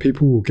lot of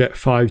people will get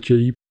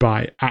 5G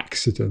by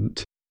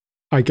accident.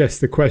 I guess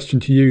the question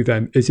to you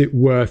then, is it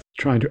worth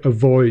trying to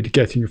avoid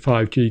getting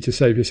 5G to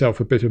save yourself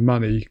a bit of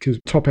money? Because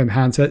top-end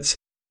handsets,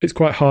 it's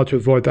quite hard to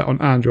avoid that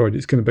on Android.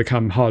 It's going to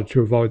become hard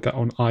to avoid that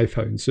on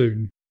iPhone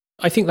soon.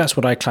 I think that's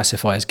what I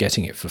classify as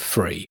getting it for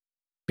free.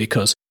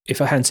 Because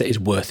if a handset is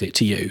worth it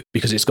to you,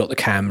 because it's got the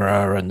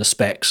camera and the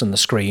specs and the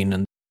screen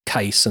and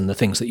case and the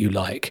things that you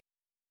like,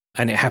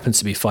 and it happens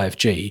to be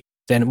 5G,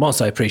 then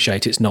whilst I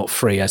appreciate it's not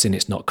free, as in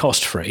it's not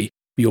cost-free,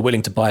 you're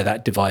willing to buy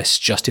that device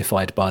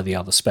justified by the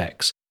other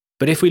specs.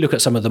 But if we look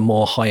at some of the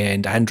more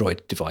high-end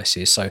Android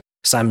devices, so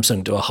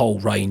Samsung do a whole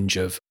range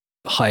of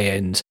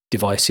high-end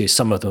devices,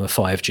 some of them are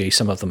 5G,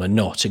 some of them are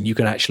not, and you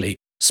can actually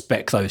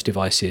spec those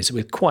devices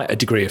with quite a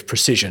degree of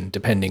precision,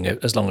 depending,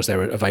 as long as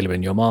they're available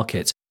in your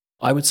market.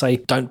 I would say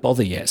don't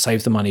bother yet,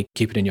 save the money,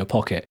 keep it in your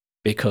pocket,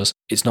 because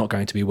it's not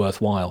going to be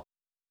worthwhile.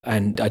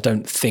 And I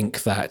don't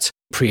think that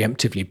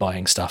preemptively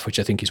buying stuff, which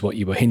I think is what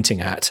you were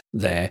hinting at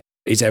there,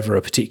 is ever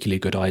a particularly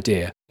good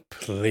idea.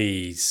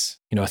 Please.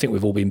 I think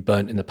we've all been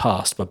burnt in the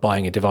past by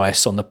buying a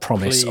device on the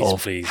promise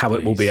of how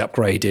it will be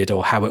upgraded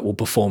or how it will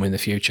perform in the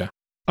future.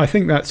 I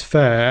think that's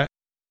fair.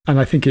 And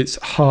I think it's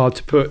hard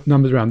to put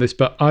numbers around this,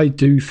 but I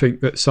do think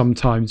that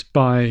sometimes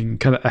buying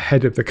kind of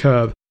ahead of the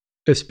curve,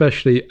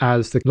 especially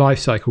as the life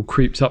cycle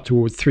creeps up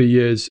towards 3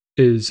 years,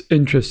 is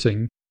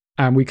interesting.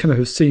 And we kind of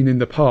have seen in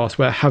the past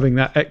where having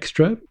that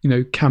extra,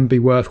 can be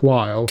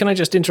worthwhile. Can I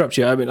just interrupt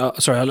you? I mean,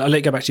 sorry, I'll let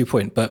you go back to your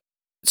point. But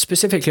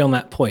specifically on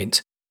that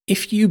point,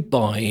 if you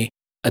buy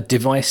a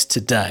device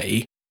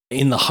today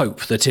in the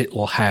hope that it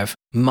will have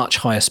much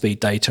higher speed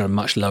data and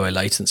much lower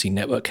latency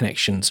network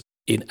connections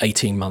in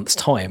 18 months'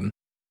 time,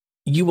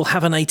 you will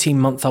have an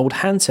 18-month-old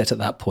handset at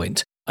that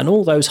point. And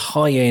all those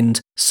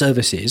high-end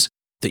services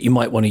that you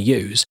might want to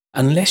use,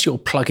 unless you're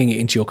plugging it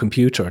into your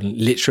computer and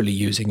literally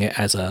using it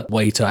as a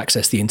way to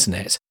access the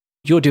internet,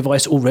 your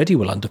device already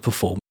will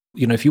underperform.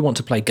 If you want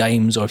to play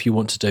games or if you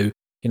want to do,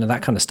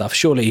 that kind of stuff,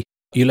 surely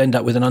you'll end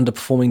up with an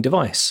underperforming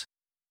device.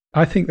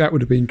 I think that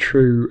would have been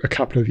true a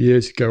couple of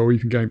years ago, or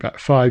even going back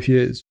 5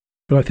 years.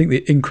 But I think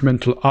the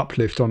incremental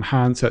uplift on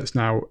handsets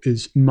now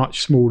is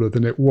much smaller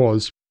than it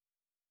was.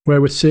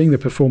 Where we're seeing the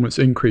performance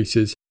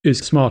increases is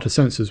smarter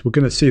sensors. We're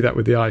going to see that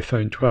with the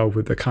iPhone 12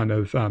 with the kind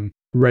of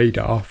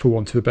radar, for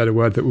want of a better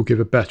word, that will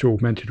give a better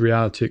augmented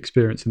reality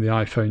experience in the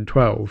iPhone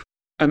 12.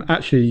 And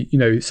actually,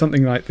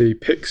 something like the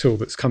Pixel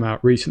that's come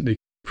out recently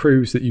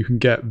proves that you can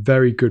get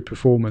very good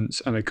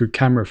performance and a good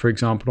camera, for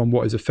example, on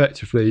what is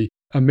effectively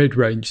a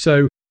mid-range.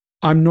 So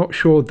I'm not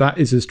sure that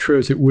is as true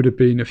as it would have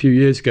been a few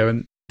years ago.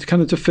 And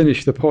to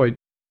finish the point,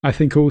 I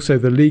think also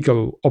the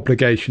legal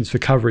obligations for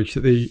coverage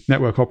that the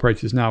network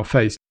operators now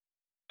face,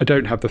 I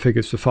don't have the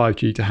figures for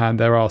 5G to hand.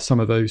 There are some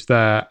of those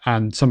there,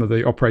 and some of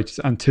the operators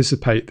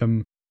anticipate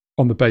them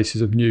on the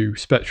basis of new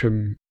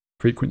spectrum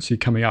frequency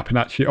coming up. And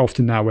actually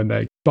often now when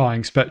they're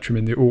buying spectrum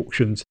in the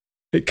auctions,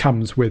 it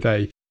comes with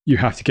you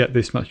have to get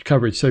this much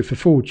coverage. So for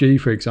 4G,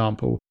 for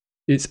example,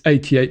 it's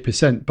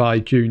 88% by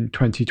June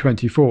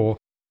 2024.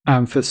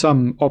 And for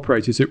some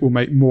operators, it will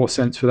make more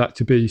sense for that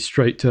to be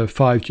straight to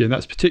 5G. And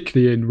that's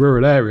particularly in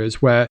rural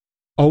areas where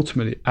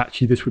ultimately,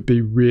 actually, this would be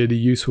really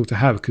useful to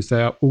have, because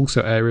there are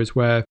also areas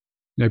where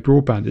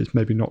broadband is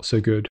maybe not so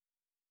good.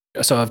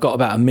 So I've got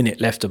about a minute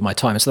left of my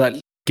time. So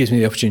that gives me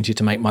the opportunity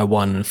to make my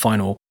one and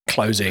final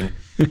closing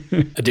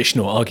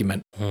additional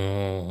argument,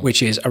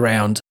 which is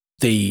around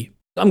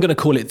I'm going to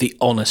call it the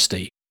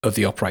honesty of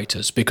the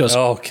operators, because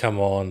come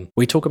on,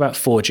 we talk about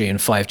 4G and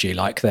 5G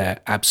like they're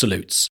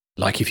absolutes.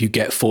 Like if you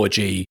get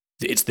 4G,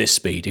 it's this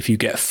speed. If you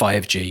get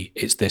 5G,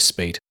 it's this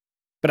speed.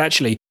 But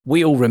actually,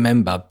 we all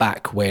remember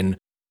back when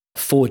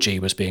 4G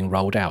was being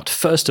rolled out.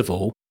 First of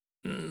all,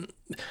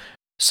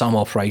 some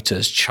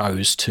operators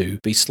chose to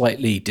be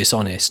slightly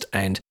dishonest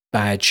and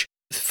badge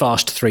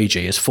fast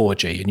 3G as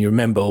 4G. And you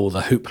remember all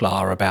the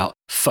hoopla about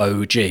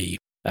faux G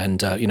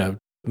and,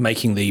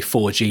 making the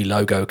 4G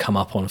logo come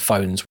up on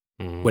phones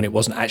when it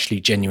wasn't actually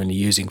genuinely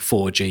using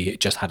 4G. It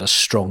just had a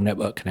strong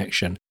network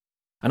connection.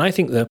 And I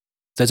think that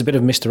there's a bit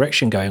of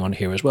misdirection going on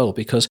here as well,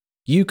 because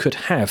you could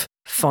have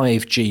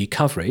 5G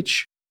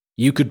coverage.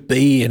 You could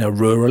be in a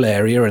rural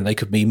area and they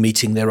could be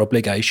meeting their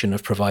obligation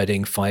of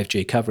providing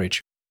 5G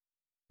coverage.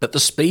 But the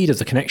speed of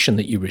the connection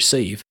that you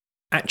receive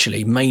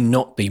actually may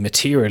not be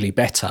materially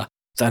better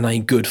than a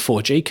good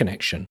 4G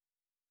connection.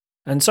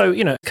 And so,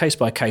 case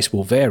by case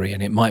will vary.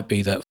 And it might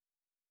be that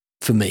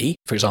for me,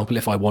 for example,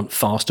 if I want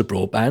faster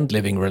broadband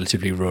living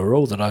relatively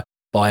rural, that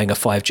buying a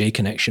 5G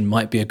connection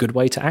might be a good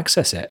way to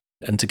access it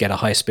and to get a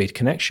high-speed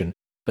connection.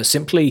 But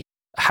simply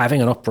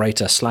having an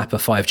operator slap a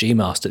 5G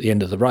mast at the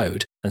end of the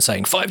road and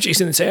saying,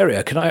 5G's in this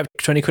area, can I have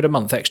 20 quid a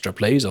month extra,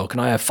 please? Or can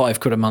I have 5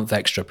 quid a month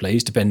extra,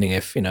 please? Depending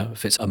if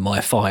it's a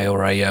MiFi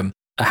or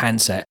a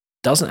handset,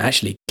 doesn't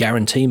actually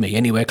guarantee me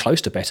anywhere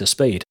close to better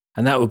speed.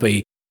 And that would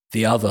be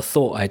the other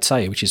thought I'd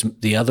say, which is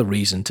the other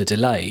reason to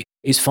delay,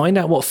 is find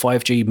out what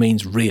 5G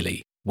means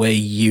really, where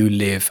you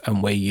live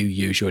and where you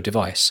use your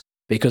device.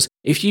 Because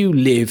if you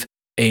live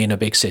in a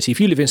big city, if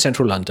you live in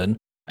central London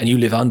and you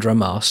live under a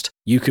mast,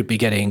 you could be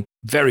getting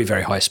very,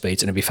 very high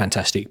speeds and it'd be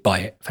fantastic. Buy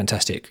it.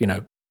 Fantastic.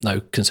 No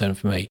concern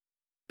for me.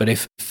 But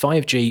if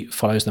 5G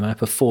follows the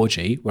map of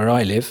 4G, where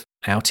I live,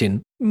 out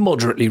in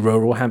moderately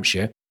rural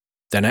Hampshire,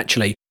 then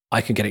actually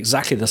I can get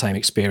exactly the same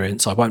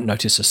experience. I won't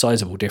notice a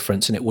sizable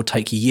difference, and it will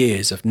take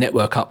years of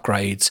network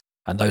upgrades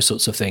and those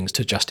sorts of things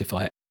to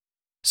justify it.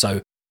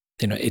 So,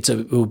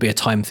 it will be a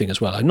time thing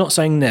as well. I'm not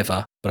saying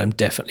never, but I'm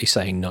definitely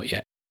saying not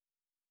yet.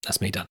 That's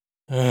me done.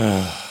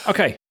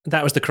 Okay,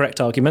 that was the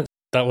correct argument.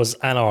 That was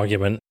an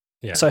argument.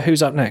 Yeah. So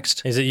who's up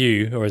next? Is it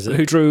you, or is it...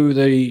 Who drew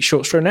the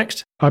short straw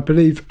next? I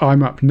believe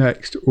I'm up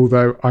next,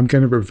 although I'm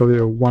going to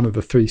reveal one of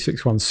the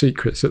 361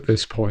 secrets at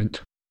this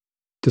point.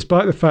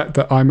 Despite the fact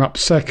that I'm up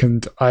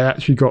second, I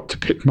actually got to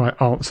pick my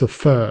answer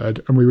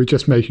third, and we were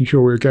just making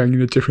sure we were going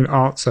in a different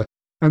answer.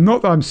 And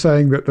not that I'm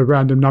saying that the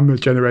random number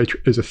generator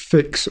is a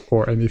fix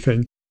or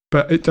anything,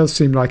 but it does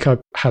seem like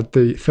I've had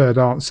the third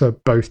answer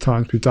both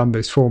times we've done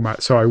this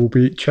format, so I will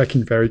be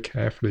checking very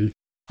carefully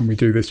when we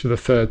do this for the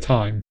third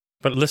time.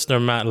 But listener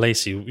Matt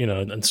Lacey,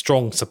 and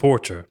strong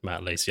supporter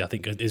Matt Lacey, I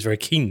think is very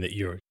keen that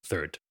you're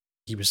third.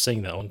 He was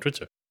saying that on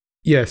Twitter.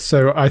 Yes,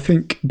 so I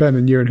think Ben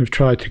and Ewan have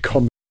tried to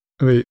con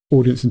the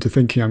audience into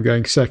thinking I'm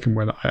going second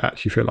when I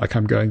actually feel like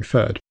I'm going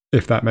third,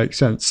 if that makes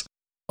sense.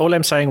 All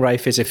I'm saying,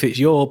 Rafe, is if it's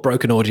your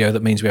broken audio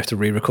that means we have to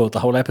re-record the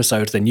whole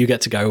episode, then you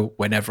get to go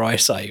whenever I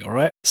say, all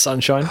right?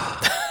 Sunshine?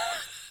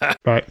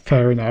 Right,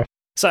 fair enough.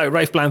 So,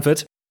 Rafe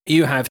Blanford,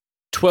 you have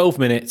 12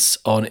 minutes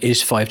on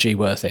is 5G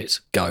worth it?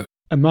 Go.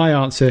 And my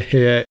answer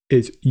here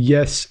is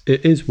yes,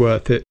 it is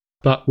worth it,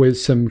 but with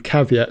some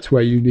caveats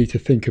where you need to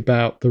think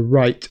about the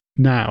right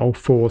now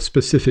for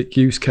specific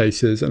use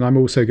cases. And I'm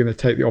also going to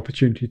take the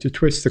opportunity to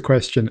twist the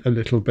question a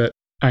little bit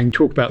and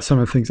talk about some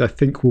of the things I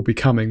think will be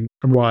coming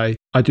and why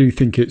I do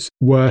think it's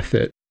worth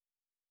it.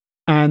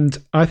 And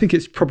I think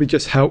it's probably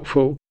just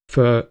helpful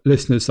for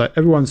listeners, like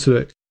everyone's sort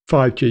of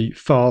 5G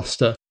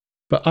faster.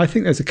 But I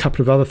think there's a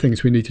couple of other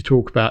things we need to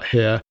talk about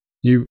here.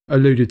 You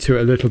alluded to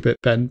it a little bit,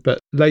 Ben, but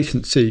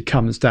latency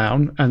comes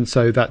down. And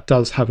so that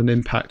does have an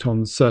impact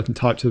on certain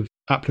types of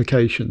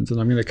applications. And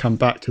I'm going to come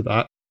back to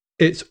that.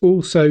 It's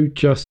also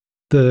just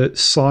the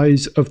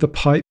size of the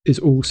pipe is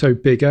also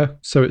bigger.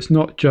 So it's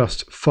not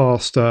just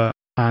faster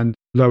and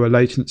lower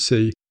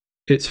latency,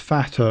 it's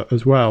fatter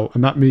as well.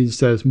 And that means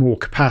there's more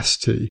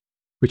capacity,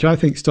 which I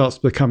think starts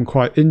to become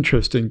quite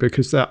interesting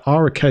because there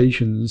are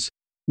occasions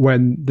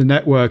when the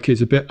network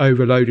is a bit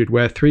overloaded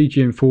where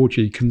 3G and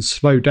 4G can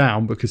slow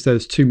down because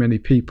there's too many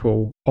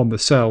people on the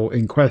cell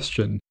in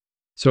question.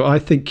 So I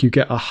think you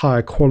get a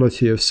higher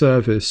quality of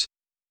service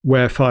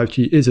where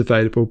 5G is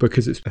available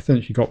because it's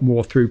essentially got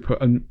more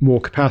throughput and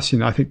more capacity.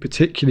 And I think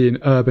particularly in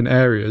urban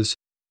areas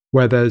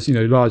where there's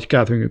large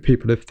gathering of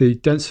people, if the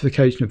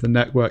densification of the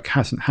network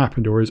hasn't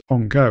happened or is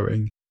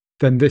ongoing,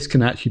 then this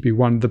can actually be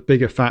one of the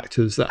bigger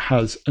factors that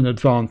has an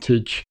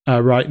advantage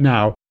right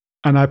now.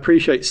 And I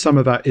appreciate some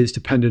of that is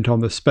dependent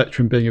on the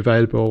spectrum being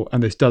available,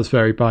 and this does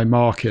vary by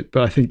market.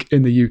 But I think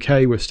in the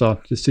UK, we're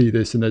starting to see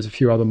this, and there's a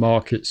few other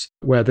markets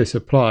where this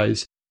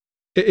applies.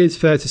 It is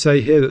fair to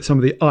say here that some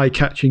of the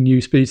eye-catching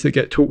new speeds that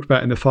get talked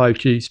about in the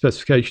 5G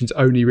specifications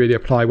only really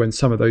apply when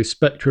some of those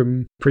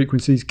spectrum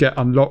frequencies get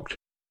unlocked.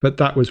 But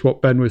that was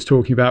what Ben was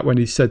talking about when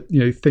he said,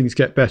 things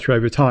get better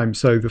over time.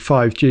 So the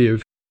 5G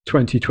of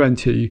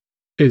 2020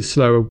 is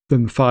slower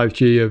than the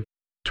 5G of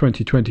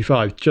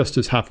 2025, just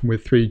as happened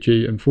with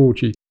 3G and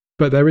 4G.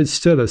 But there is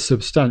still a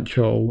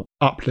substantial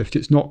uplift.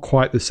 It's not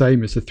quite the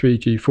same as the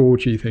 3G,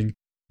 4G thing,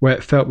 where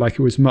it felt like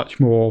it was much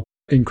more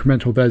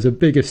incremental. There's a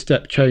bigger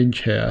step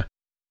change here.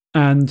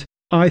 And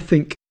I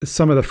think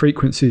some of the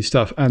frequency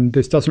stuff, and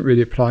this doesn't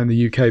really apply in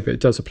the UK, but it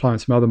does apply in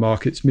some other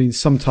markets, means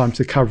sometimes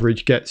the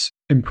coverage gets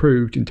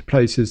improved into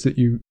places that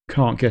you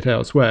can't get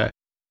elsewhere.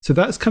 So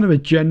that's kind of a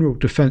general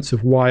defense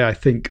of why I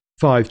think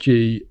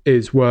 5G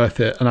is worth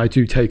it. And I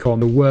do take on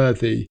the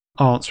worthy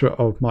answer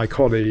of my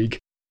colleague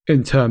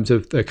in terms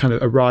of the kind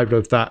of arrival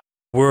of that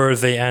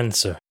worthy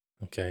answer.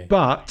 Okay.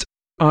 But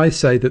I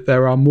say that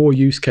there are more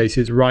use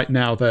cases right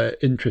now that are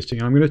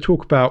interesting. I'm going to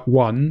talk about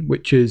one,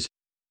 which is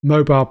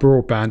mobile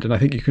broadband. And I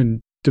think you can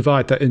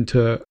divide that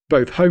into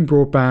both home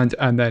broadband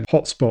and then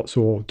hotspots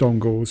or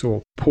dongles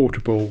or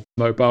portable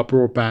mobile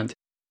broadband.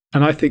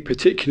 And I think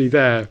particularly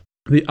there,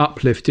 the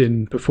uplift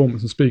in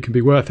performance and speed can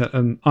be worth it.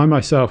 And I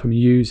myself am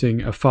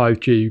using a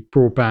 5G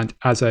broadband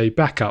as a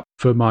backup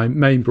for my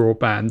main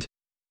broadband.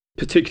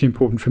 Particularly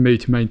important for me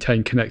to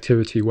maintain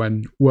connectivity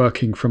when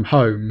working from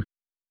home.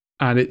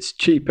 And it's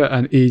cheaper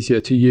and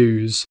easier to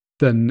use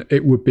than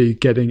it would be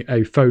getting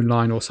a phone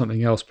line or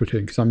something else put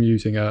in, because I'm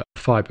using a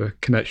fibre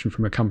connection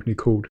from a company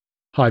called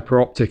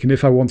Hyperoptic. And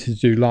if I wanted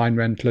to do line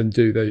rental and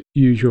do the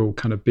usual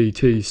kind of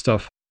BT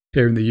stuff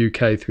here in the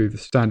UK through the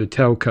standard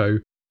telco,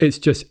 it's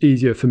just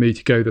easier for me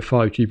to go the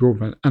 5G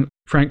broadband and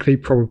frankly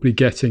probably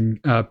getting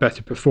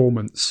better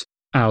performance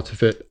out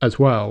of it as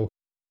well.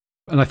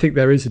 And I think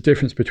there is a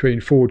difference between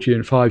 4G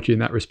and 5G in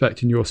that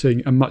respect, and you're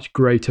seeing a much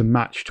greater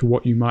match to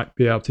what you might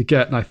be able to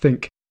get. And I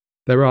think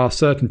there are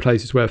certain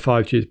places where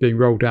 5G is being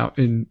rolled out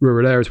in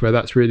rural areas where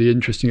that's really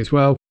interesting as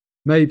well.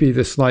 maybe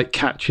the slight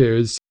catch here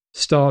is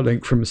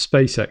Starlink from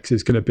SpaceX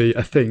is going to be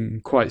a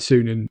thing quite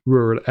soon in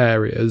rural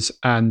areas,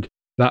 and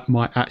that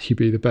might actually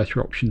be the better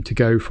option to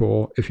go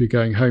for if you're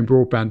going home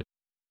broadband.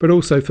 But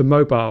also for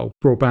mobile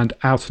broadband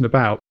out and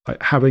about,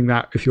 like having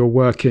that if you're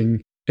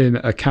working in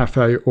a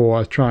cafe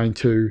or trying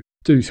to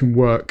do some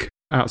work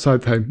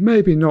outside the home,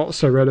 maybe not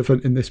so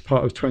relevant in this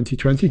part of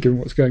 2020 given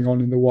what's going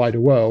on in the wider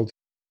world.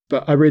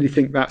 But I really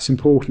think that's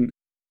important.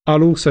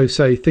 I'll also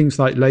say things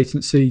like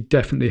latency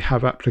definitely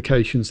have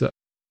applications that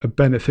are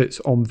benefits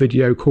on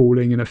video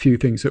calling and a few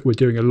things that we're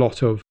doing a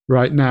lot of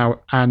right now.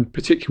 And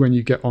particularly when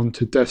you get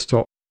onto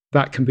desktop,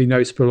 that can be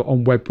noticeable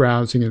on web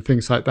browsing and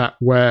things like that,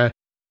 where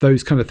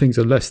those kind of things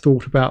are less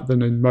thought about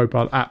than in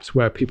mobile apps,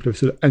 where people have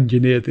sort of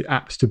engineered the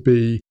apps to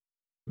be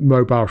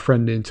mobile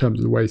friendly in terms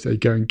of the ways they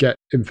go and get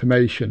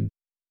information.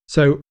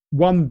 So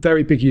one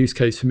very big use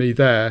case for me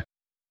there.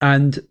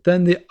 And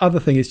then the other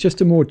thing is just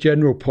a more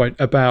general point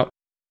about,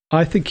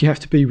 I think you have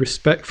to be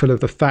respectful of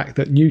the fact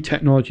that new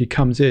technology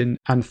comes in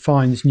and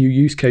finds new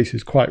use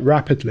cases quite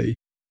rapidly.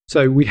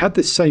 So we had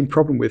this same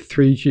problem with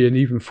 3G and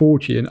even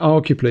 4G, and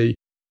arguably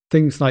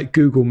things like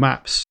Google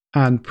Maps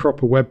and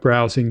proper web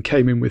browsing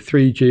came in with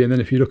 3G. And then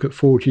if you look at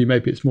 4G,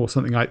 maybe it's more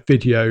something like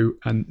video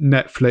and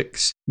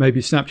Netflix, maybe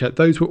Snapchat.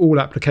 Those were all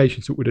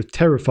applications that would have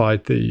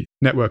terrified the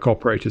network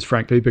operators,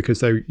 frankly,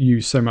 because they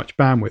use so much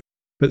bandwidth,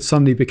 but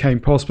suddenly became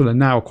possible and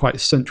now quite a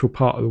central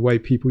part of the way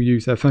people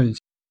use their phones.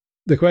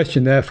 The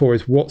question, therefore,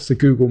 is what's the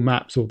Google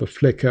Maps or the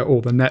Flickr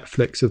or the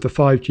Netflix of the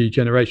 5G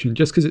generation?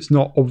 Just because it's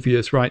not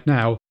obvious right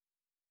now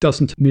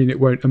doesn't mean it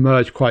won't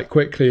emerge quite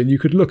quickly. And you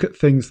could look at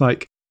things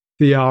like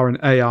VR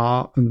and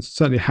AR, and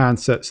certainly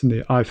handsets and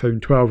the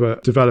iPhone 12 are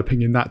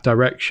developing in that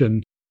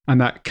direction,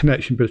 and that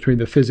connection between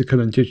the physical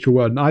and digital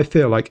world. And I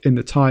feel like in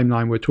the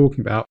timeline we're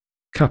talking about,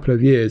 a couple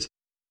of years,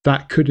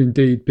 that could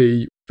indeed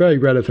be very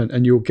relevant,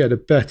 and you'll get a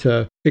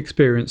better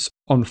experience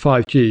on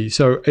 5G.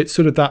 So it's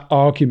sort of that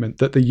argument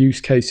that the use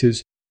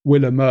cases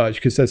will emerge,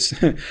 because there's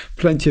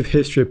plenty of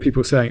history of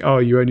people saying, oh,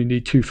 you only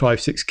need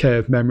 256K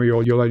of memory,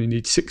 or you'll only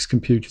need 6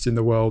 computers in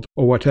the world,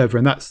 or whatever.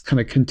 And that's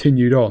kind of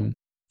continued on.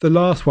 The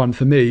last one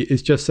for me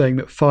is just saying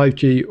that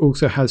 5G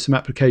also has some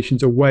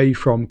applications away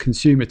from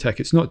consumer tech.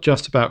 It's not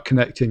just about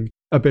connecting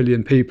a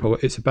billion people,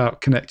 it's about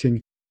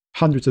connecting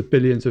hundreds of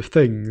billions of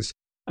things.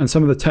 And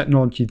some of the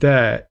technology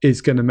there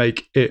is going to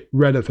make it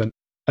relevant.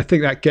 I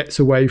think that gets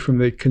away from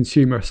the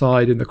consumer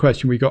side in the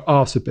question we got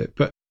asked a bit,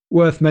 but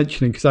worth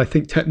mentioning, because I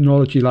think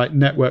technology like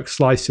network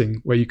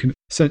slicing, where you can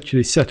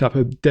essentially set up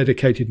a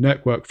dedicated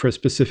network for a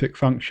specific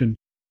function,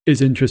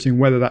 is interesting,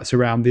 whether that's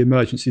around the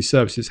emergency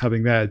services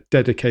having their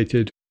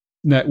dedicated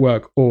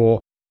network or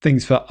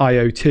things for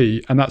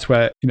IoT. And that's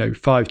where,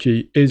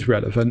 5G is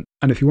relevant.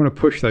 And if you want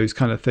to push those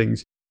kind of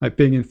things, like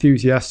being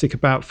enthusiastic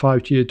about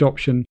 5G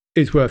adoption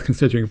is worth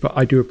considering. But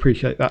I do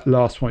appreciate that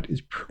last point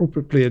is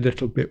probably a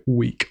little bit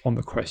weak on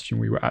the question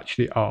we were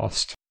actually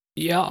asked.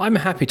 Yeah, I'm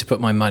happy to put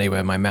my money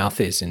where my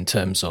mouth is in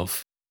terms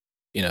of,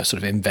 sort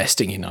of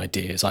investing in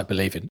ideas I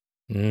believe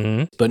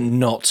in, but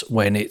not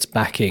when it's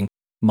backing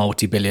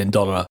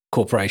multi-billion-dollar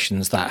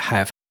corporations that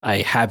have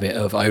a habit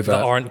of that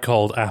aren't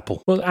called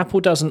Apple. Well,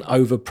 Apple doesn't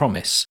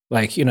overpromise.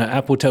 Like,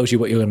 Apple tells you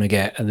what you're going to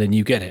get and then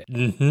you get it.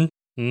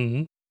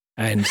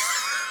 And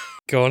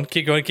go on,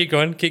 keep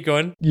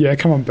going. Yeah,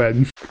 come on,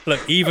 Ben.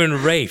 Look,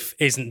 even Rafe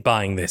isn't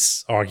buying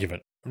this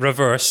argument.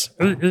 Reverse.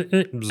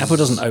 Apple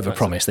doesn't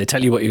overpromise. They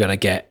tell you what you're going to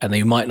get, and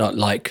you might not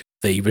like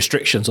the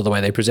restrictions or the way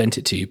they present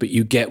it to you, but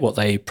you get what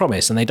they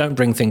promise, and they don't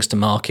bring things to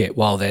market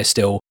while they're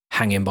still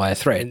hanging by a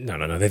thread.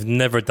 No. They've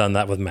never done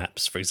that with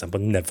Maps, for example.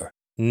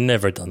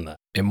 Never done that.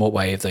 In what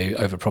way have they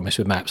overpromised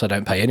with Maps? I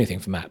don't pay anything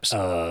for Maps.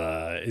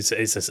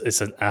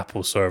 It's an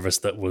Apple service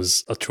that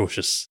was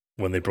atrocious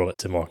when they brought it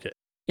to market.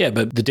 Yeah,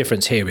 but the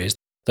difference here is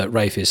that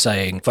Rafe is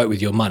saying, vote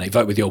with your money,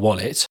 vote with your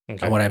wallet. Okay.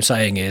 And what I'm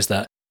saying is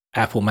that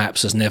Apple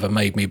Maps has never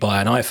made me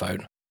buy an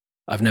iPhone.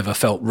 I've never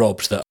felt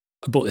robbed that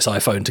I bought this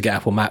iPhone to get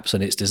Apple Maps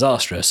and it's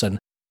disastrous. And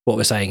what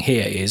we're saying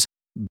here is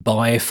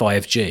buy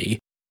 5G,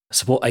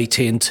 support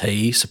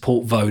AT&T,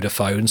 support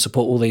Vodafone,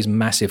 support all these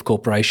massive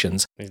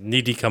corporations. These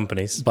needy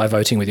companies. By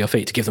voting with your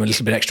feet to give them a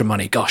little bit extra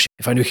money. Gosh,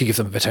 if only we could give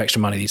them a bit extra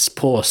money, these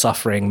poor,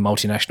 suffering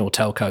multinational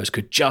telcos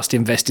could just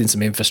invest in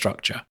some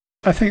infrastructure.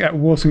 I think that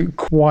wasn't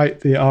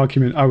quite the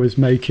argument I was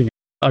making.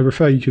 I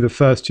refer you to the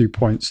first 2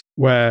 points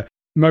where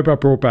mobile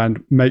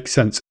broadband makes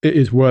sense. It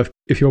is worth,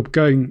 if you're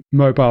going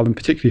mobile and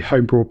particularly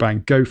home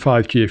broadband, go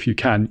 5G if you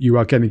can. You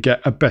are going to get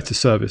a better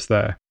service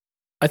there.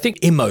 I think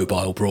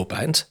immobile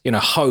broadband,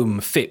 home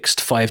fixed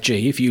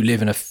 5G, if you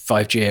live in a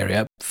 5G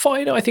area,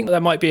 fine, I think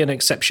that might be an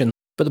exception.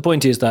 But the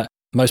point is that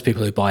most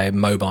people who buy a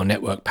mobile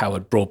network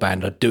powered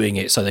broadband are doing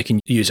it so they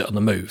can use it on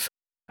the move.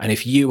 And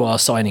if you are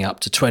signing up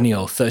to 20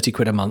 or 30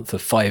 quid a month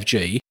of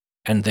 5G,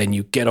 and then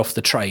you get off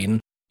the train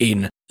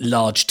in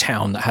large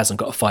town that hasn't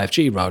got a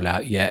 5G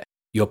rollout yet,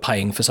 you're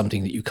paying for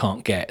something that you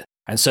can't get.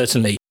 And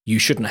certainly you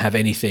shouldn't have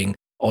anything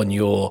on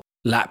your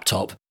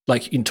laptop.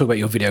 Like, you can talk about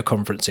your video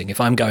conferencing. If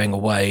I'm going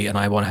away and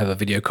I want to have a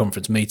video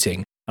conference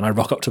meeting and I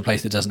rock up to a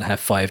place that doesn't have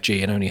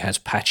 5G and only has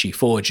patchy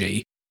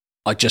 4G,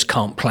 I just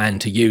can't plan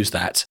to use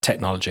that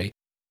technology.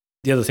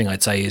 The other thing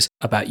I'd say is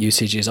about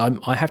usage is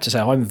I have to say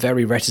I'm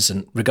very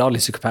reticent,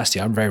 regardless of capacity,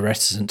 I'm very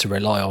reticent to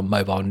rely on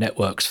mobile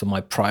networks for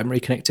my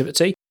primary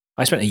connectivity.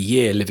 I spent a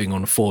year living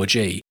on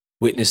 4G,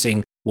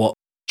 witnessing what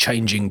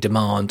changing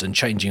demand and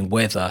changing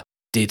weather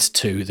did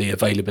to the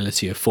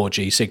availability of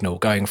 4G signal,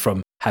 going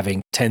from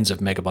having tens of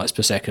megabytes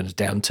per second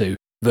down to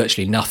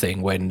virtually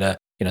nothing when the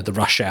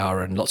rush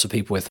hour and lots of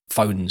people with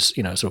phones,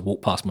 sort of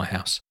walk past my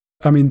house.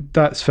 I mean,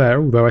 that's fair,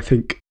 although I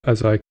think,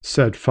 as I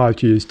said,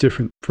 5G is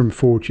different from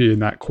 4G in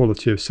that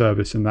quality of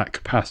service and that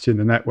capacity in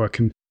the network.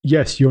 And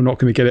yes, you're not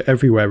going to get it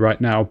everywhere right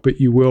now,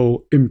 but you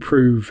will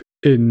improve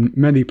in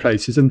many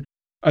places. And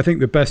I think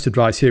the best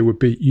advice here would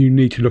be you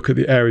need to look at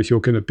the areas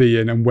you're going to be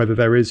in and whether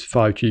there is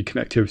 5G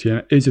connectivity. And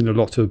it is in a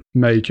lot of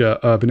major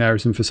urban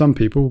areas. And for some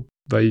people,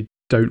 they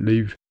don't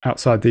leave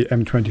outside the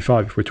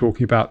M25 if we're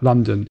talking about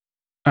London.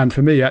 And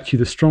for me, actually,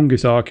 the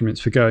strongest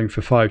arguments for going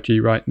for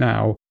 5G right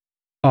now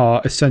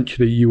are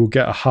essentially you will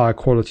get a higher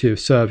quality of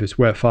service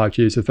where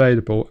 5G is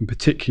available, and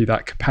particularly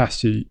that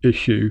capacity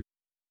issue,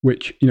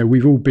 which,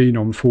 we've all been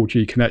on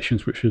 4G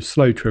connections, which are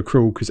slow to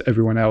accrue because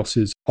everyone else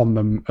is on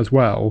them as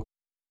well.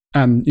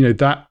 And,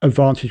 that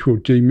advantage will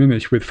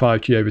diminish with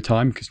 5G over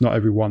time because not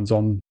everyone's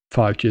on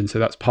 5G, and so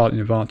that's partly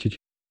an advantage.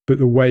 But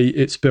the way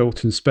it's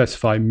built and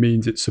specified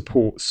means it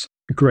supports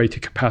greater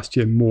capacity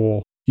and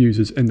more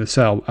users in the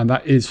cell. And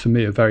that is, for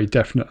me, a very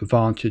definite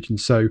advantage. And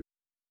so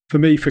for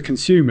me, for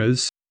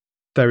consumers,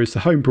 there is the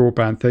home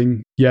broadband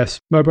thing. Yes,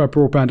 mobile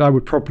broadband, I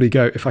would probably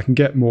go, if I can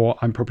get more,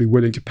 I'm probably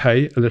willing to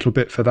pay a little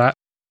bit for that.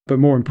 But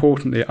more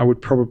importantly, I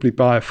would probably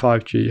buy a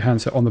 5G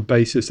handset on the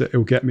basis that it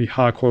will get me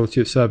higher quality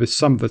of service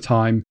some of the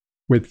time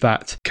with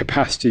that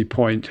capacity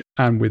point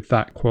and with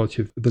that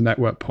quality of the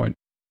network point.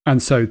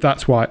 And so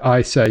that's why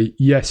I say,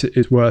 yes, it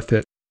is worth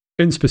it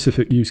in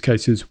specific use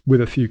cases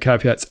with a few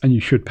caveats, and you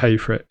should pay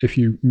for it if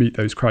you meet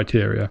those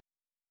criteria.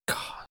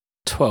 God,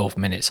 12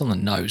 minutes on the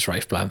nose,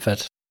 Rafe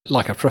Blanford.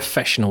 Like a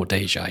professional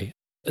DJ.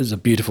 It's a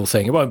beautiful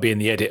thing. It won't be in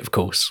the edit, of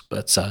course,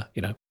 but,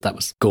 that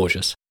was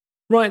gorgeous.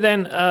 Right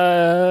then,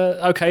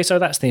 okay, so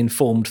that's the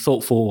informed,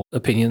 thoughtful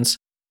opinions.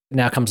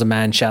 Now comes a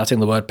man shouting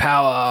the word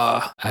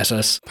power at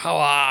us.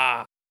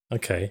 Power!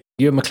 Okay.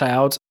 Ewan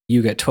McLeod,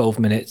 you get 12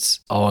 minutes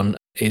on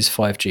is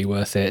 5G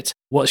worth it?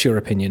 What's your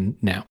opinion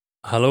now?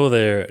 Hello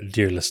there,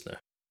 dear listener.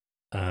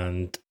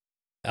 And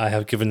I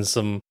have given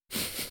some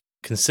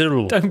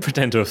considerable... Don't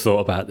pretend to have thought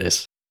about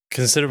this.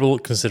 Considerable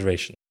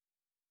consideration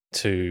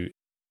to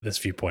this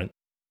viewpoint.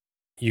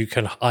 You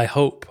can, I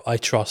hope, I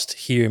trust,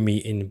 hear me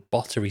in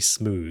buttery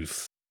smooth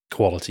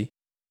quality,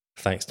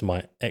 thanks to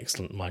my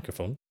excellent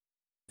microphone.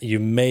 You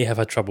may have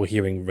had trouble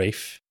hearing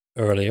Rafe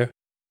earlier.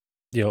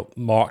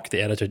 Mark,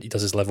 the editor, he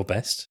does his level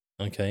best,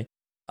 okay?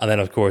 And then,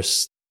 of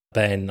course,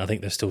 Ben, I think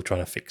they're still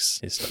trying to fix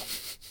his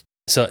stuff.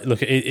 So,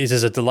 look, it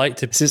is a delight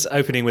to... This is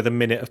opening with a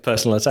minute of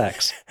personal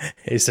attacks.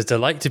 It's a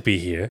delight to be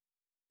here,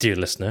 dear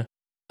listener.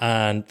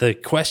 And the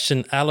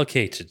question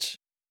allocated...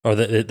 or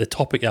the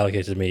topic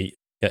allocated to me,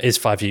 is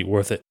 5G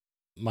worth it?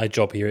 My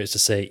job here is to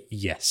say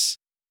yes.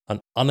 An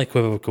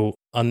unequivocal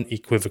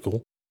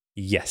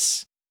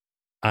yes.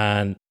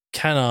 And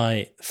can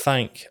I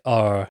thank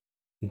our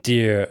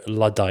dear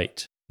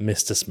Luddite,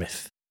 Mr.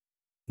 Smith?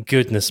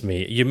 Goodness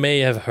me, you may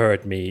have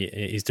heard me,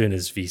 he's doing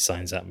his V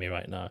signs at me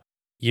right now.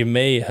 You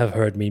may have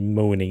heard me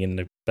moaning in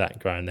the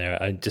background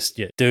there. I'm just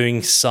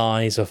doing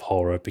sighs of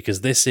horror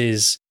because this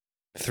is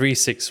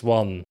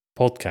 361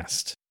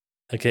 podcast.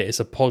 Okay, it's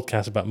a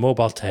podcast about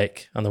mobile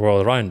tech and the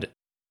world around it.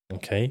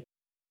 Okay,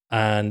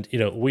 and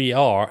we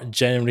are,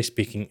 generally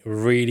speaking,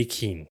 really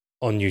keen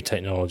on new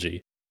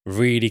technology,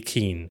 really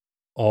keen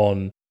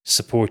on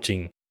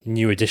supporting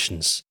new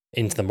additions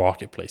into the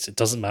marketplace. It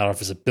doesn't matter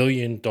if it's $1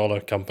 billion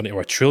company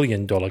or $1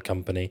 trillion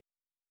company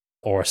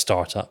or a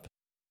startup.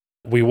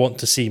 We want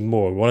to see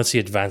more. We want to see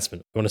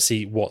advancement. We want to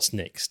see what's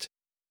next.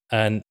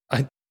 And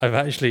I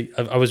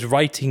was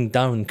writing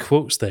down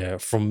quotes there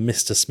from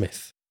Mr.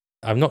 Smith.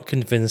 I'm not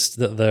convinced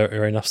that there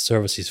are enough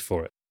services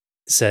for it.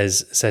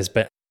 Says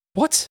Ben.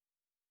 What?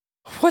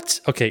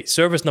 Okay,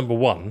 service number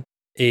 1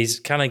 is,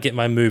 can I get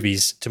my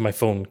movies to my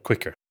phone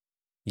quicker?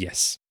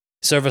 Yes.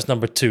 Service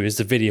number 2, is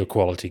the video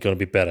quality going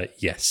to be better?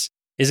 Yes.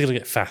 Is it going to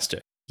get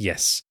faster?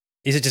 Yes.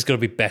 Is it just going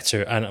to be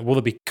better? And will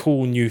there be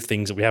cool new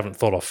things that we haven't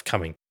thought of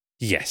coming?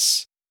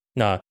 Yes.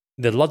 Now,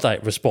 the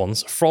Luddite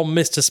response from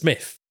Mr.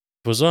 Smith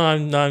was,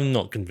 I'm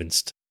not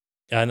convinced.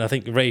 And I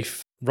think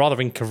Rafe,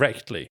 rather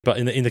incorrectly, but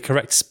in the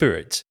correct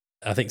spirit,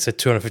 I think said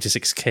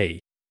 256K.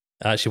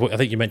 Actually, what I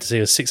think you meant to say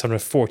was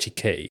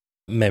 640K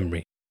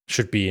memory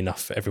should be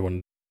enough for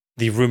everyone.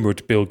 The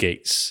rumoured Bill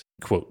Gates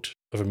quote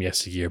from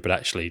yesteryear, but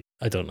actually,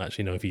 I don't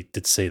actually know if he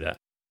did say that.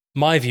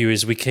 My view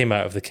is we came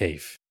out of the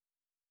cave,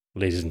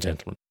 ladies and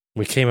gentlemen.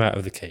 We came out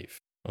of the cave,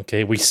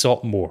 okay? We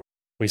sought more.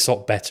 We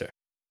sought better.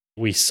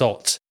 We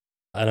sought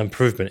an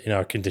improvement in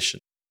our condition.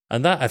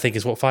 And that, I think,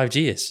 is what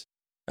 5G is.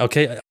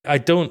 Okay, I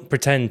don't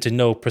pretend to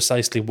know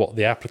precisely what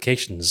the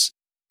applications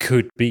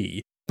could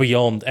be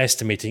beyond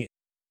estimating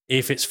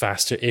if it's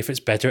faster, if it's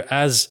better,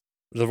 as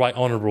the Right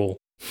Honourable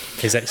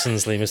His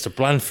Excellency Mr.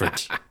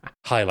 Blandford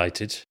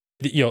highlighted,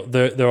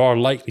 there are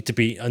likely to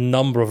be a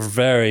number of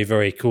very,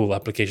 very cool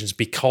applications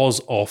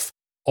because of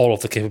all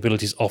of the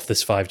capabilities of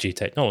this 5G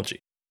technology.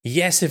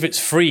 Yes, if it's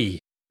free,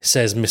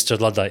 says Mr.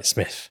 Luddite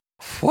Smith.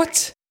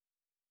 What?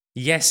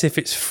 Yes, if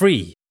it's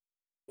free.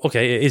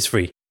 Okay, it is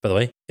free, by the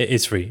way. It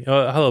is free.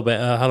 Hello,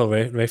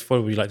 Rafe.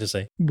 What would you like to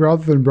say?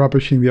 Rather than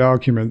rubbishing the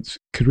arguments,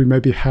 could we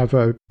maybe have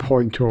a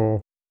point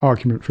or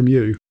argument from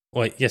you?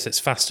 Wait, yes, it's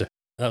faster.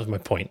 That was my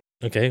point.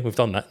 Okay, we've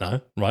done that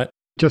now, right?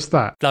 Just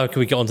that. Now can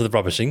we get on to the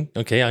rubbishing?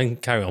 Okay, I can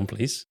carry on,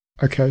 please.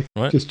 Okay,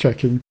 right. Just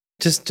checking.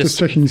 Just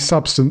checking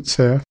substance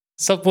here.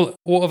 Well,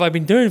 what have I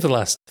been doing for the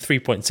last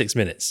 3.6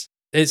 minutes?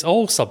 It's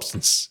all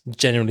substance,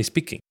 generally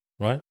speaking,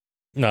 right?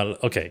 No,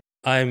 okay.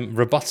 I'm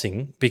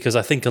rebutting because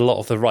I think a lot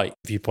of the right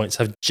viewpoints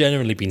have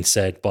generally been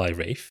said by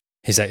Rafe,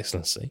 His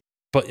Excellency.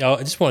 But I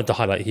just wanted to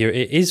highlight here,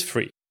 it is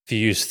free if you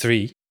use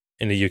 3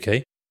 in the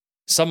UK.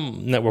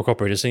 Some network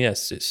operators say,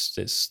 yes,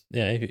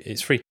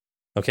 it's free.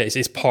 Okay,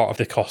 it's part of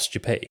the cost you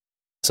pay.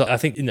 So I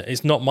think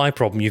it's not my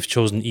problem you've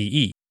chosen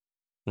EE,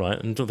 right?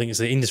 And I don't think it's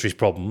the industry's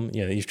problem,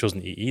 you've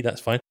chosen EE,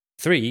 that's fine.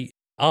 3,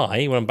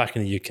 when I'm back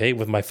in the UK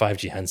with my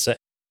 5G handset,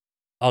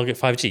 I'll get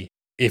 5G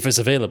if it's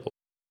available.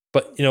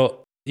 But,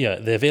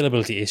 the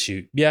availability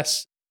issue,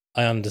 yes,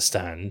 I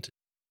understand,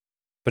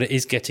 but it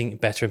is getting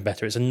better and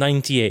better. It's in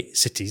 98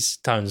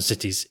 towns and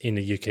cities in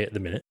the UK at the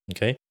minute,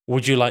 okay?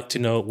 Would you like to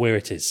know where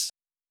it is?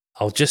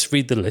 I'll just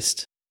read the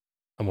list.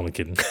 I'm only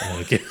kidding.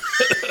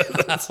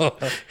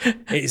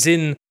 It's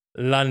in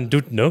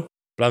Llandudno,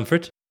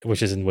 Blandford,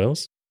 which is in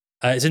Wales.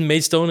 It's in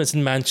Maidstone, it's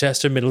in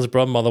Manchester,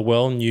 Middlesbrough,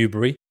 Motherwell,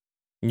 Newbury,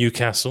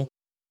 Newcastle,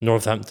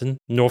 Northampton,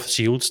 North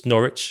Shields,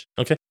 Norwich.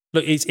 Okay,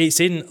 look, it's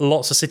in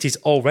lots of cities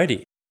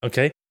already.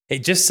 Okay,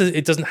 it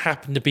doesn't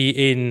happen to be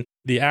in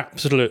the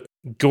absolute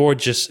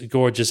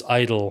gorgeous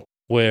idol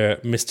where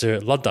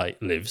Mr.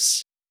 Luddite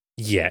lives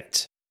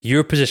yet.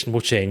 Your position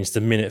will change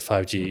the minute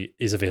 5G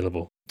is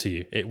available to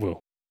you. It will.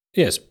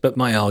 Yes, but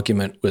my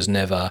argument was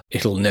never,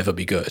 it'll never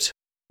be good.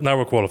 Now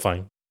we're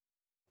qualifying.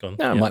 Go on.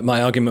 No, yeah.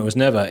 my argument was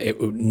never, it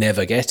would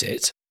never get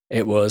it.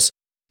 It was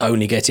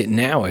only get it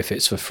now if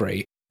it's for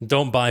free.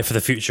 Don't buy for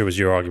the future was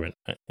your argument.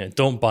 Yeah,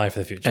 don't buy for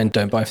the future. And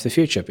don't buy for the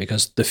future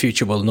because the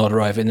future will not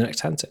arrive in the next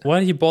handset. Why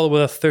do you bother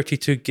with a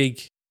 32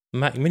 gig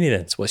Mac Mini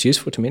then? It's what's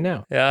useful to me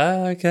now.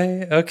 Yeah,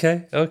 okay.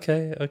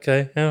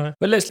 All right.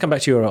 But let's come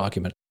back to your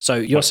argument. So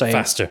you're saying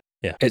faster.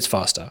 Yeah. It's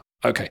faster.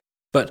 Okay.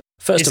 But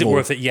first of all, is it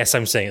worth it? Yes,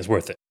 I'm saying it's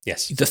worth it.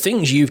 Yes. The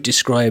things you've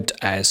described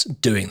as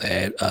doing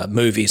there,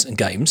 movies and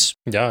games.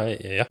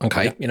 Yeah.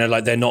 Okay. Yeah.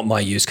 Like they're not my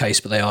use case,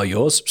 but they are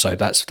yours. So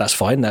that's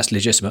fine. That's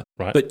legitimate.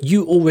 Right. But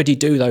you already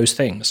do those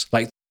things.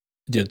 Like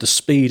the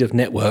speed of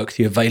network,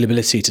 the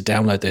availability to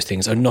download those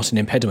things are not an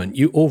impediment.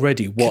 You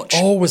already watch. It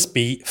can always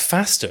be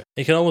faster.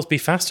 It can always be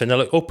faster. Now,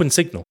 look,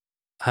 OpenSignal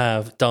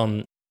have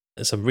done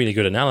some really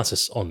good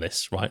analysis on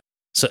this, right?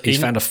 So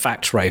he's found a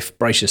fact, Rafe.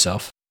 Brace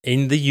yourself.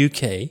 In the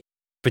UK,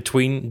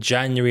 between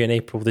January and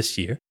April this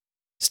year,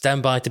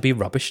 stand by to be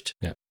rubbished.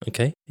 Yeah.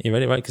 Okay. You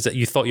ready? Right? Because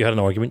you thought you had an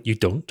argument. You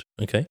don't.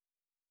 Okay.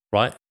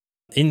 Right.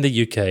 In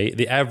the UK,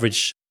 the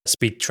average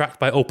speed tracked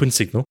by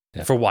OpenSignal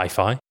for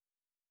Wi-Fi,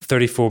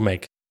 34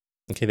 meg.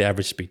 Okay. The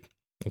average speed.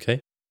 Okay.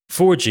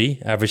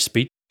 4G, average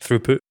speed,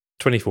 throughput,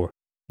 24.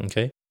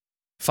 Okay.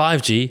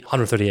 5G,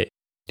 138.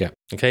 Yeah.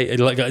 Okay.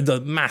 Like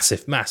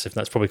massive.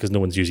 That's probably because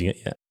no one's using it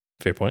yet.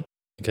 Fair point.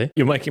 Okay.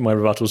 You're making my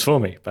rebuttals for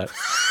me, but...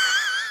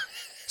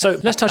 So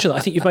let's touch on that.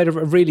 I think you've made a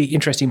really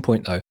interesting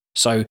point, though.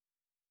 So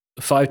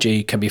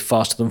 5G can be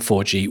faster than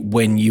 4G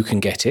when you can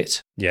get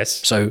it. Yes.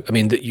 So, I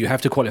mean, that you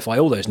have to qualify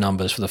all those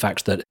numbers for the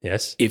fact that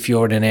yes, if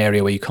you're in an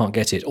area where you can't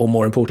get it, or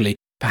more importantly,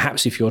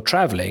 perhaps if you're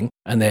traveling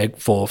and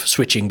therefore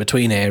switching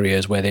between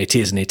areas where it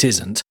is and it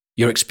isn't,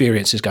 your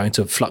experience is going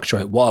to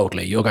fluctuate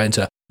wildly. You're going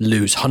to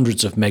lose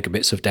hundreds of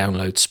megabits of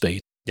download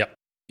speed. Yep.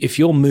 If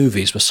your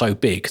movies were so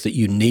big that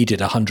you needed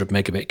a 100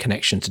 megabit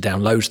connection to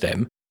download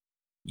them,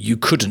 you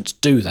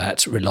couldn't do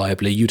that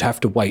reliably. You'd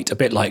have to wait, a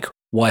bit like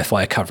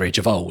Wi-Fi coverage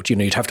of old.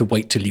 You'd have to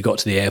wait till you got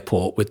to the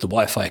airport with the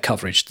Wi-Fi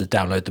coverage to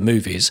download the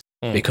movies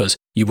because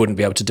you wouldn't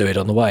be able to do it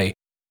on the way.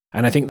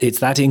 And I think it's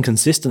that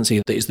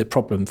inconsistency that is the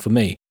problem for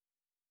me.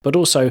 But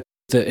also,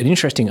 an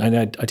interesting,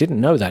 I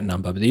didn't know that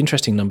number, but the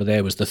interesting number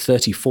there was the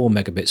 34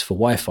 megabits for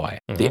Wi-Fi,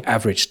 the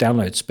average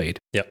download speed.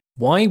 Yep.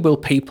 Why will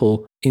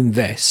people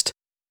invest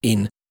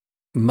in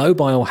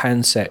mobile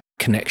handset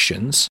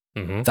connections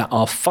that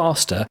are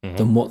faster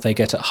than what they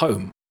get at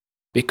home?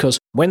 Because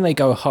when they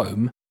go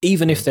home,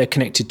 even if they're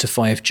connected to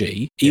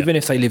 5G, even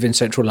if they live in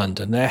central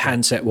London, their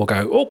handset will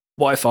go, oh,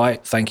 Wi-Fi,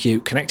 thank you,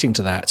 connecting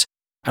to that.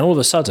 And all of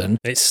a sudden,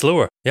 it's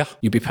slower. Yeah.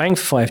 You'll be paying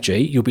for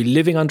 5G. You'll be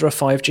living under a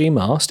 5G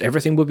mast.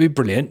 Everything will be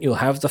brilliant. You'll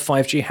have the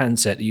 5G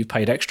handset that you've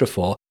paid extra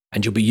for,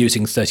 and you'll be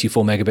using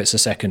 34 megabits a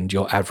second,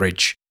 your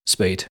average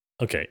speed.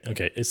 Okay.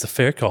 It's a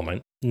fair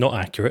comment. Not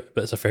accurate,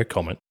 but it's a fair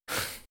comment.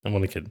 I'm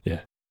only kidding.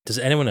 Yeah. Does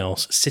anyone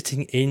else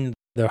sitting in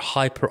their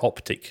hyper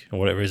optic or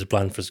whatever it is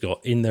Blandford's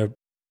got in their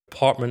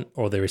apartment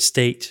or their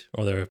estate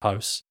or their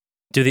house,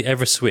 do they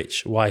ever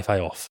switch Wi-Fi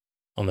off?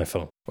 on their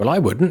phone. Well, I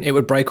wouldn't. It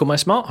would break all my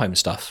smart home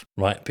stuff.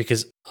 Right,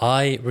 because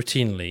I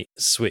routinely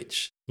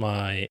switch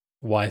my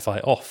Wi-Fi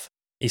off,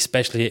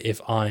 especially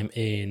if I'm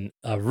in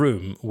a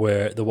room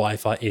where the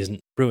Wi-Fi isn't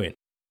brilliant.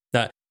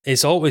 Now,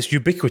 it's always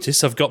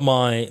ubiquitous. I've got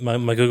my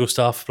Google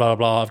stuff, blah, blah,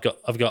 blah.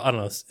 I've got, I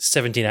don't know,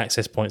 17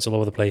 access points all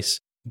over the place.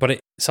 But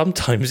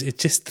sometimes the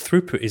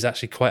throughput is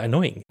actually quite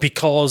annoying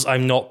because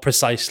I'm not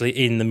precisely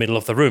in the middle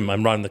of the room.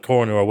 I'm round the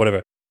corner or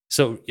whatever.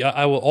 So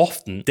I will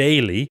often,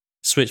 daily,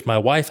 switch my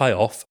Wi-Fi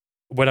off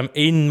when I'm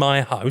in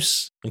my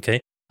house,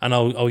 okay, and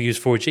I'll use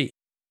 4G.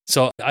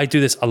 So I do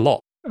this a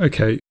lot.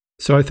 Okay,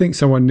 so I think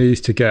someone needs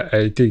to get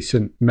a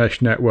decent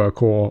mesh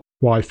network or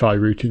Wi-Fi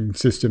routing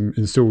system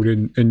installed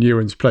in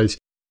Ewan's place.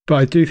 But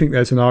I do think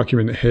there's an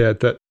argument here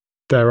that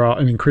there are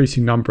an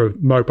increasing number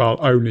of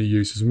mobile-only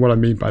users. And what I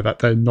mean by that,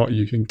 they're not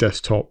using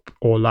desktop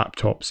or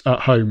laptops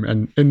at home.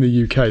 And in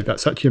the UK,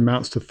 that's actually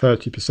amounts to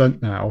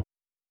 30% now.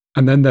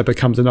 And then there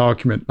becomes an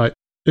argument, like,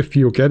 if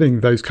you're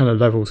getting those kind of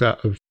levels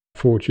out of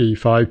 4G,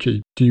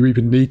 5G, do you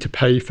even need to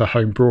pay for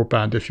home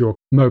broadband if you're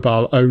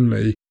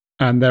mobile-only?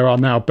 And there are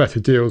now better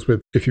deals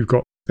with if you've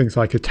got things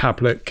like a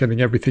tablet,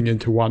 getting everything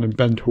into one. And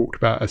Ben talked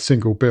about a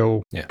single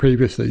bill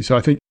previously. So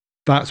I think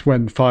that's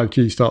when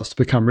 5G starts to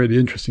become really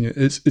interesting.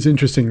 It's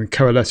interesting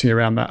coalescing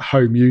around that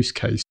home use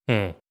case.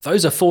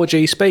 Those are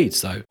 4G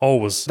speeds, though.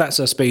 Always. That's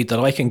a speed that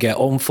I can get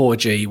on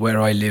 4G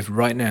where I live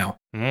right now.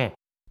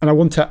 And I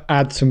want to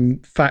add some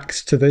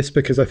facts to this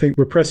because I think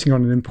we're pressing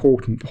on an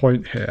important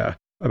point here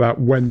about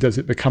when does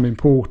it become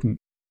important.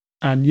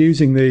 And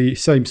using the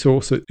same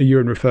source that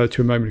Ewan referred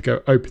to a moment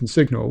ago,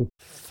 OpenSignal.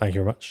 Thank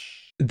you very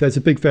much. There's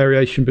a big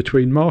variation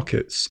between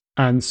markets.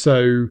 And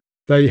so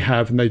they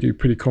have, and they do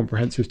pretty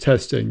comprehensive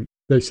testing,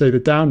 they say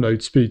the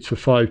download speeds for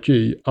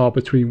 5G are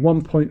between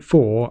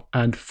 1.4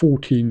 and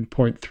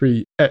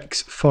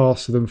 14.3x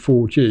faster than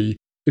 4G.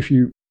 If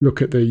you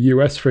look at the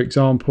US, for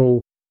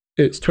example,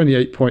 it's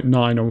 28.9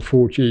 on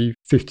 4G,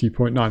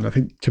 50.9. I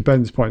think to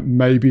Ben's point,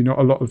 maybe not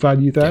a lot of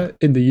value there. Yeah.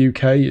 In the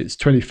UK, it's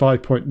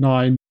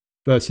 25.9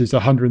 versus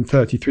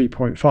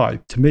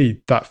 133.5. To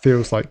me, that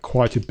feels like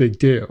quite a big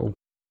deal.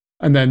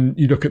 And then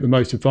you look at the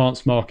most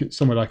advanced markets,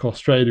 somewhere like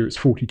Australia, it's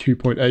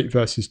 42.8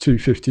 versus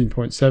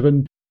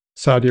 215.7.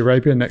 Saudi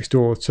Arabia next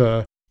door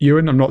to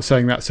Ewan. I'm not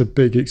saying that's a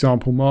big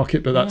example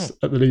market, but that's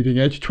at the leading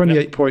edge.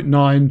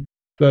 28.9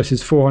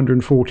 versus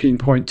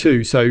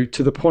 414.2. So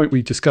to the point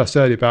we discussed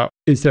earlier about,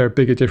 is there a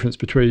bigger difference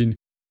between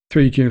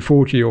 3G and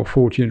 4G or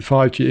 4G and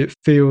 5G? It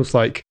feels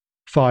like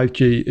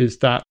 5G is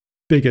that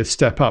bigger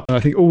step up. And I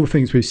think all the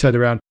things we've said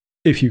around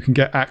if you can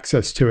get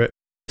access to it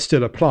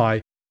still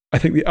apply. I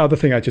think the other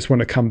thing I just want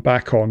to come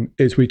back on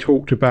is we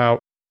talked about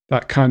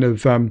that kind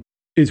of,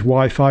 is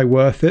Wi-Fi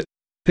worth it?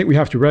 I think we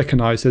have to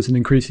recognise there's an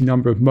increasing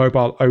number of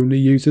mobile-only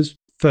users,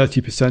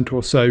 30%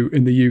 or so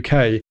in the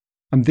UK.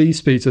 And these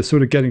speeds are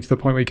sort of getting to the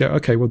point where you go,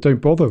 okay, well,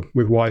 don't bother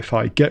with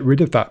Wi-Fi. Get rid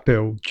of that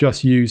bill.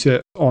 Just use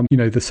it on,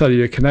 the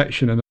cellular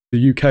connection. And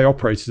the UK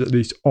operators at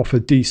least offer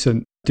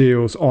decent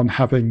deals on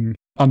having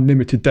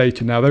unlimited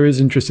data. Now, there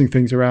is interesting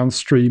things around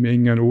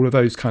streaming and all of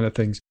those kind of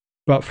things.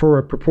 But for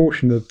a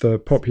proportion of the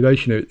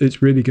population,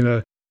 it's really going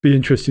to be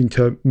interesting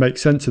to make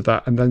sense of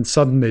that. And then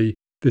suddenly,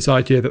 this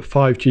idea that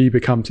 5G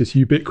becomes this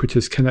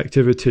ubiquitous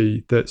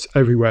connectivity that's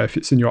everywhere. If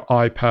it's in your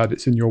iPad,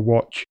 it's in your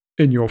watch,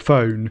 in your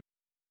phone,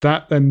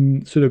 that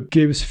then sort of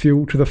gives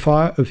fuel to the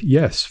fire of,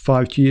 yes,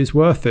 5G is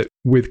worth it,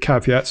 with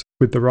caveats,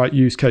 with the right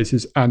use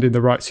cases and in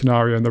the right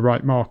scenario and the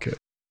right market.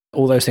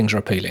 All those things are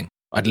appealing.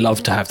 I'd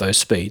love to have those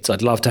speeds.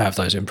 I'd love to have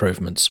those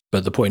improvements.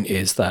 But the point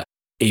is that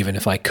even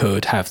if I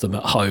could have them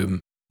at home,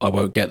 I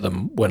won't get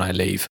them when I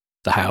leave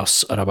the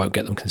house and I won't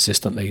get them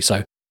consistently.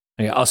 So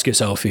ask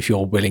yourself if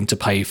you're willing to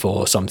pay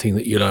for something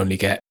that you'll only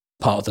get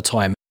part of the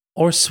time.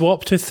 Or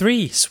swap to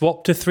 3.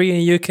 Swap to 3 in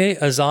the UK,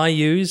 as I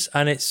use,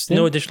 and it's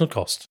no additional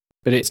cost.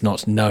 But it's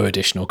not no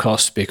additional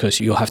cost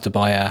because you'll have to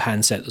buy a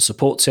handset that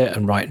supports it.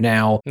 And right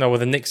now... No, with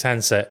the Nix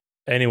handset,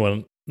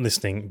 anyone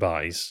listening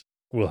buys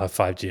will have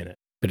 5G in it.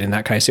 But in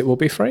that case, it will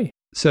be free.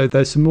 So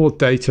there's some more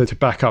data to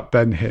back up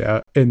Ben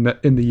here. In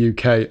the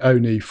UK,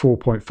 only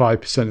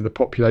 4.5% of the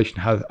population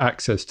has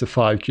access to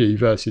 5G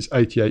versus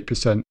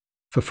 88%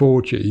 for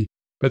 4G.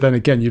 But then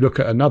again, you look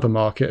at another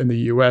market in the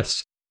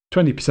US,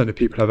 20% of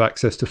people have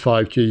access to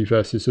 5G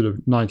versus sort of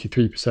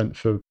 93%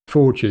 for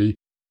 4G.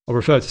 I'll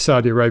refer to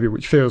Saudi Arabia,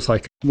 which feels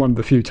like one of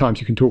the few times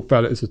you can talk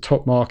about it as a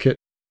top market.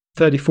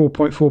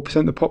 34.4%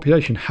 of the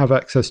population have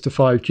access to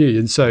 5G.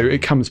 And so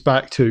it comes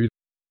back to,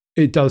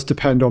 it does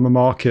depend on the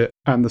market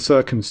and the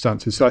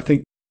circumstances. So I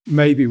think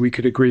maybe we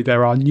could agree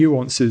there are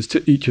nuances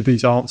to each of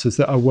these answers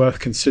that are worth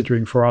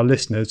considering for our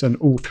listeners. And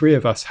all three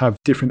of us have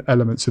different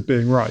elements of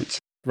being right.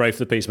 Rafe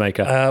the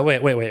Peacemaker.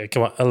 Wait.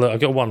 Come on.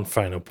 I've got one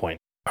final point.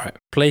 All right.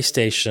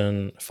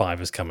 PlayStation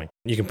 5 is coming.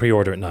 You can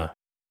pre-order it now.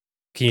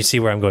 Can you see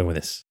where I'm going with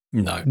this?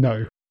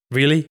 No.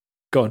 Really?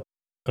 Go on.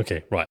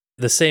 Okay, right.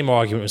 The same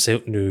argument would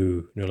say,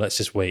 no, let's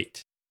just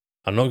wait.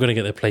 I'm not going to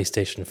get the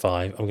PlayStation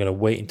 5. I'm going to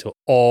wait until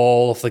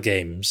all of the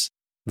games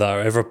that are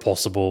ever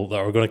possible that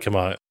are going to come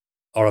out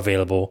are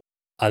available.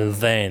 And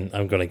then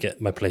I'm going to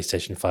get my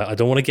PlayStation 5. I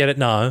don't want to get it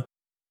now.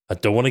 I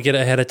don't want to get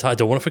it ahead of time. I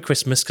don't want it for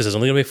Christmas because there's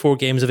only going to be 4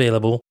 games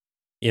available.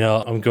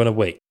 I'm going to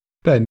wait.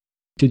 Ben,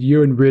 did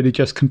Ewan really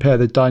just compare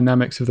the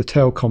dynamics of the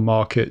telecom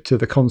market to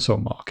the console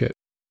market?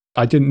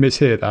 I didn't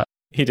mishear that.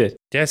 He did.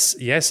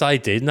 Yes, I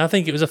did. And I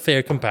think it was a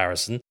fair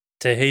comparison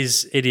to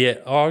his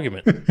idiot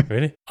argument.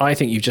 Really? I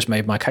think you've just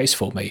made my case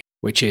for me,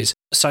 which is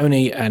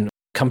Sony and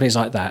companies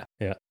like that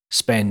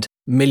spend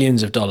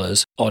millions of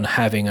dollars on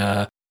having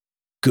a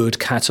good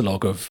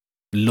catalogue of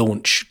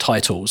launch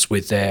titles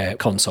with their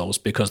consoles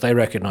because they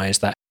recognise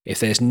that if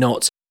there's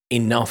not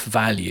enough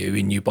value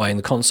in you buying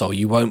the console,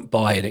 you won't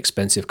buy an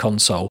expensive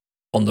console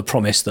on the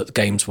promise that the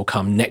games will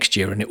come next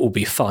year and it will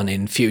be fun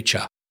in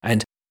future.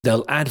 And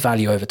they'll add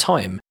value over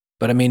time.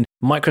 But I mean,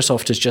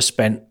 Microsoft has just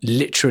spent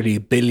literally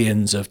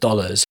billions of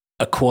dollars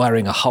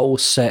acquiring a whole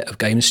set of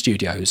game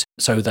studios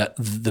so that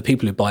the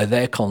people who buy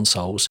their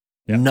consoles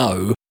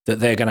know that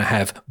they're going to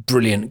have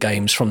brilliant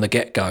games from the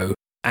get-go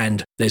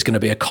and there's going to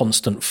be a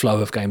constant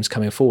flow of games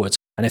coming forwards.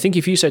 And I think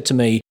if you said to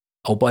me,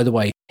 oh, by the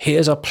way,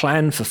 here's a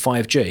plan for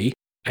 5G,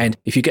 and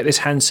if you get this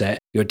handset,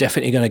 you're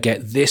definitely going to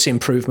get this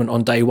improvement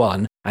on day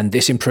 1 and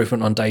this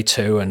improvement on day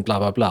 2 and blah,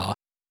 blah, blah.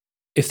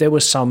 If there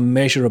was some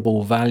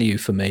measurable value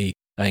for me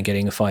in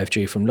getting a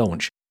 5G from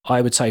launch,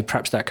 I would say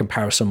perhaps that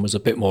comparison was a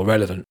bit more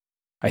relevant.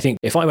 I think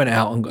if I went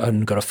out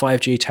and got a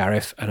 5G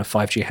tariff and a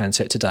 5G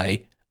handset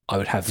today, I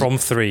would have... From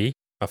 3,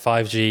 a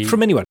 5G...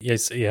 From anyone.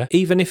 Yes, yeah.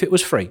 Even if it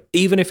was free.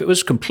 Even if it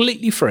was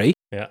completely free.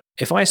 Yeah.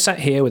 If I sat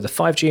here with a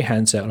 5G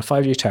handset on a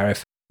 5G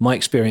tariff, my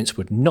experience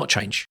would not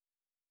change.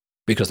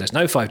 Because there's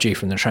no 5G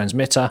from the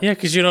transmitter. Yeah,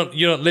 because you don't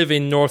live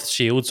in North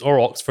Shields or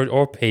Oxford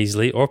or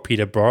Paisley or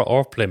Peterborough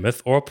or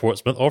Plymouth or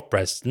Portsmouth or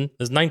Preston.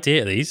 There's 98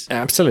 of these.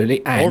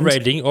 Absolutely. And or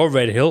Reading or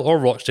Redhill or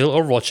Rochdale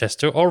or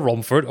Rochester or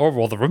Romford or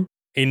Rotherham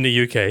in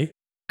the UK.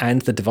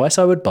 And the device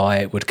I would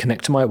buy would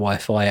connect to my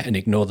Wi-Fi and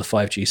ignore the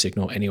 5G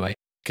signal anyway.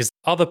 Because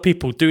other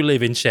people do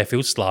live in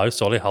Sheffield, Slough,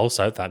 Solihull,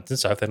 Southampton,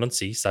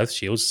 Southend-on-Sea, South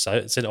Shields,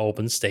 St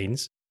Albans,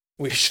 Staines.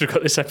 We should have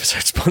got this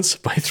episode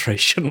sponsored by 3,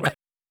 shouldn't we?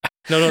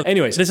 No.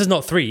 Anyways, this is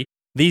not 3.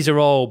 These are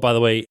all, by the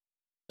way,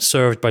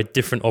 served by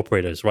different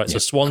operators, right? Yeah, so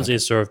Swansea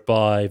is served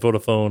by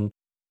Vodafone,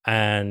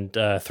 and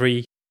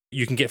 3,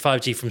 you can get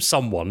 5G from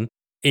someone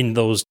in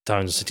those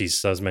towns and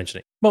cities I was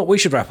mentioning. Well, we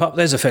should wrap up.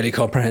 There's a fairly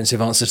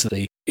comprehensive answer to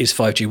the is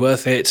 5G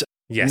worth it?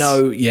 Yes.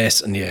 No,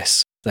 yes, and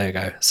yes. There you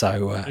go.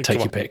 So take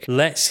your pick.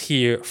 Let's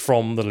hear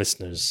from the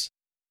listeners.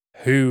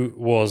 Who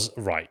was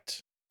right?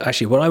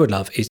 Actually, what I would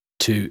love is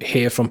to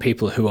hear from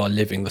people who are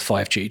living the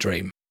 5G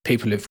dream.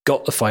 People who've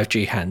got the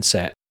 5G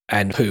handset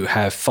and who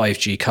have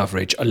 5G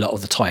coverage a lot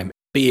of the time,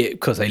 be it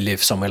because they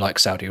live somewhere like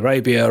Saudi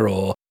Arabia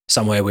or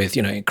somewhere with,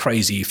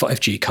 crazy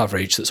 5G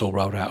coverage that's all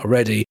rolled out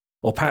already.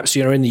 Or perhaps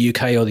you're in the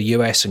UK or the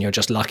US and you're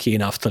just lucky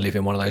enough to live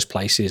in one of those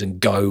places and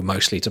go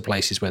mostly to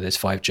places where there's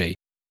 5G.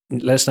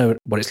 Let us know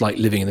what it's like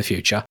living in the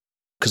future,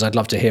 because I'd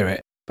love to hear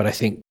it. But I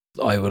think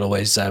I would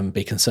always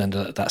be concerned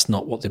that that's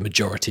not what the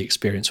majority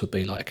experience would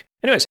be like.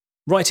 Anyways,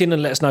 write in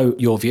and let us know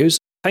your views.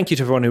 Thank you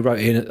to everyone who wrote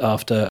in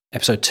after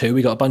episode 2.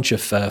 We got a bunch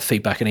of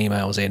feedback and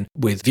emails in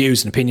with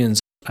views and opinions.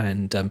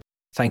 And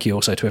thank you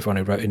also to everyone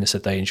who wrote in and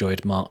said they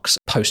enjoyed Mark's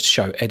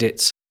post-show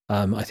edits.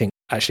 I think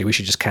actually we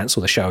should just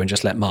cancel the show and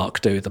just let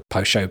Mark do the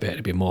post-show bit.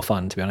 It'd be more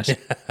fun, to be honest.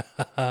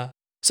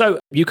 So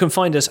you can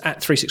find us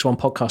at 361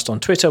 Podcast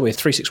on Twitter. We're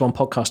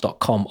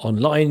 361podcast.com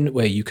online,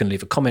 where you can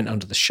leave a comment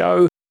under the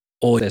show.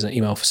 Or there's an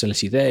email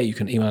facility there. You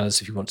can email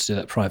us if you want to do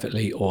that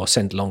privately or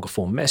send a longer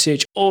form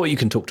message. Or you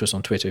can talk to us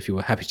on Twitter if you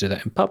were happy to do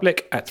that in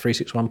public at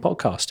 361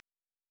 Podcast.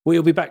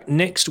 We'll be back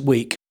next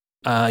week,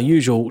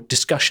 usual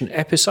discussion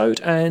episode.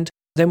 And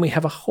then we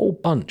have a whole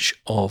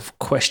bunch of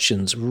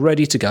questions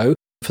ready to go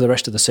for the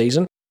rest of the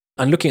season.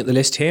 And looking at the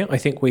list here, I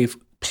think we've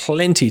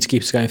plenty to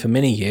keep us going for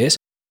many years.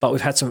 But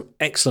we've had some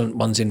excellent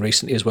ones in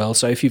recently as well.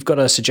 So if you've got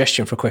a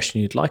suggestion for a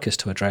question you'd like us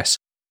to address,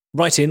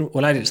 write in,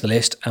 we'll add it to the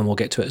list and we'll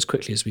get to it as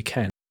quickly as we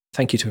can.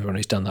 Thank you to everyone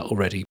who's done that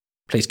already.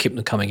 Please keep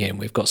them coming in.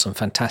 We've got some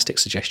fantastic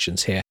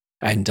suggestions here.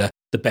 And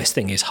the best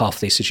thing is half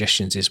these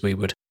suggestions is we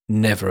would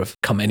never have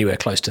come anywhere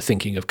close to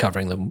thinking of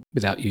covering them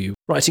without you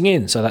writing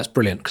in. So that's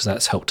brilliant because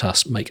that's helped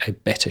us make a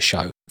better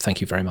show.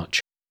 Thank you very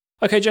much.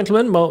 Okay,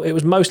 gentlemen, well, it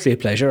was mostly a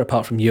pleasure,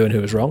 apart from Ewan, who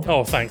was wrong.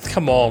 Oh, thanks.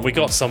 Come on, we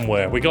got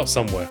somewhere.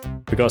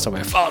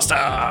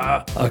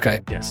 Faster!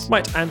 Okay. Yes.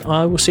 Right, and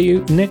I will see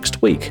you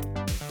next week.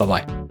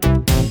 Bye-bye.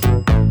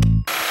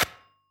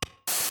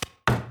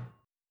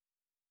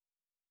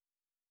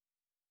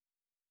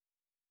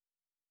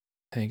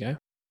 There you go.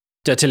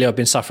 Did I tell you I've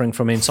been suffering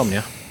from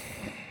insomnia?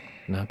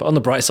 No, but on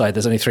the bright side,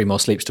 there's only 3 more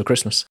sleeps till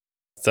Christmas.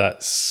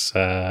 That's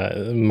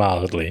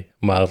mildly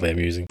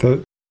amusing.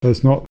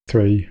 There's not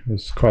 3.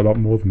 There's quite a lot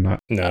more than that.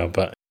 No,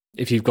 but...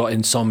 If you've got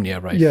insomnia,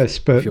 Rafe. Yes,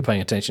 but... If you're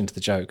paying attention to the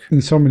joke.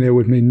 Insomnia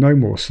would mean no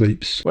more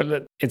sleeps.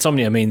 Well,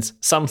 insomnia means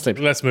some sleep.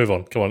 Let's move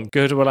on. Come on.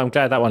 Good. Well, I'm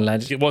glad that one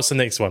landed. What's the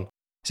next one?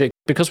 See,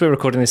 because we're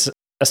recording this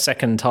a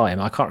second time,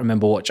 I can't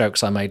remember what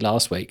jokes I made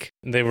last week.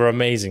 They were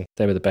amazing.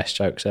 They were the best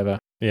jokes ever.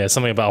 Yeah,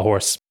 something about a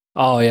horse.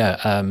 Oh,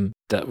 yeah.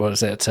 That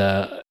was it.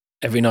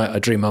 Every night I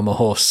dream I'm a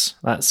horse.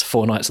 That's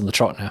 4 nights on the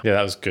trot now. Yeah,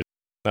 that was good.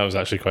 That was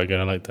actually quite good.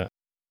 I liked that.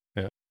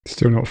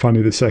 Still not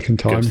funny the second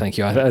time. Good, thank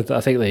you. I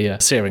think the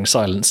searing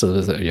silence.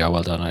 Yeah,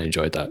 well done. I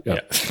enjoyed that. Yeah.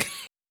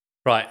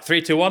 Right,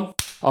 3, 2, 1.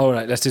 All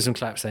right, let's do some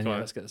claps then. Yeah,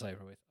 let's get this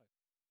over with.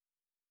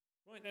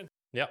 Right then.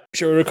 Yep.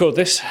 Shall we record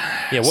this?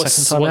 Yeah, what's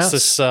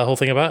this whole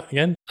thing about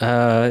again?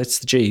 It's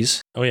the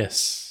G's. Oh,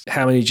 yes.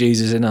 How many G's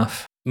is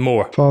enough?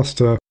 More.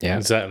 Faster. Yeah.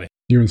 Exactly.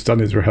 Ewan's done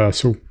his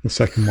rehearsal, the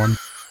second one.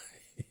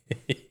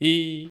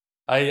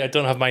 I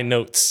don't have my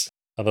notes,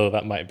 although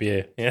that might be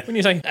a... Yeah. When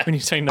you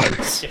say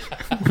notes,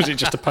 was it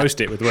just a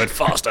post-it with the word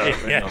faster?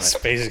 Yes,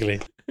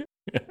 basically.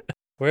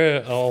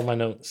 Where are all my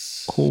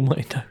notes? All my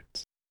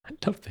notes. I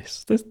love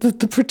this.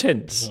 The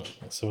pretense. Oh,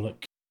 let's have a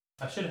look.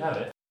 I should have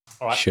it.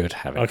 All right. Should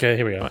have it. Okay,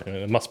 here we go.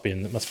 It must be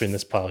in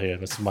this pile here.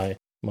 This is my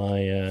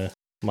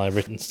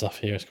written stuff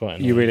here. It's quite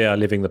annoying. You really are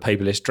living the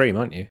paperless dream,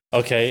 aren't you?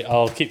 Okay,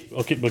 I'll keep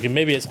looking.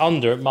 Maybe it's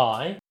under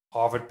my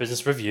Harvard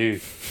Business Review.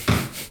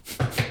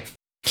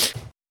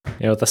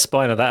 You know, the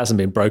spine of that hasn't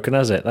been broken,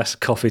 has it? That's a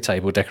coffee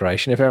table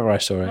decoration, if ever I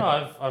saw it.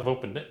 No, I've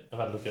opened it. I've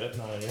had a look at it.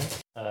 No,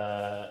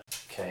 yeah.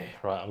 Okay,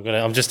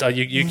 right.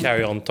 You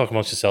carry on. Talk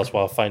amongst yourselves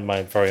while I find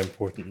my very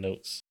important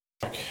notes.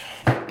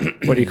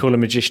 What do you call a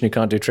magician who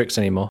can't do tricks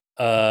anymore?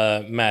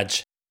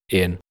 Madge.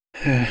 Ian.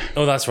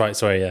 Oh, that's right.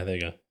 Sorry, yeah, there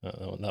you go.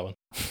 That one.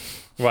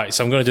 Right,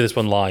 so I'm going to do this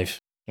one live.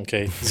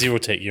 Okay, 0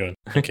 take, Ewan.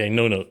 Okay,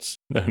 no notes.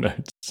 No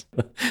notes.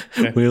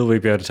 Okay. Will we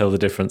be able to tell the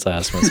difference? I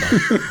ask myself.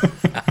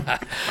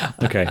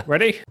 Okay,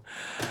 ready?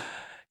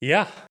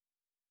 Yeah.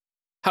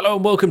 Hello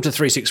and welcome to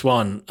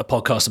 361, a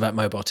podcast about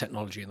mobile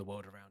technology and the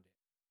world around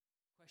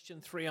it.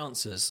 Question 3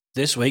 answers.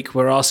 This week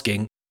we're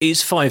asking,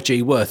 is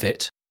 5G worth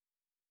it?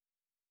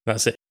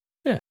 That's it.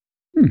 Yeah.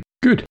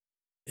 Good.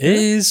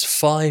 Is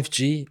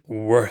 5G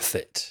worth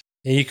it?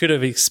 You could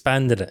have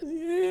expanded it.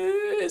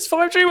 Is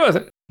 5G worth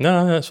it?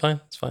 No, that's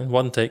fine. It's fine.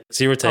 1 take,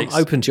 0 takes.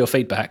 I'm open to your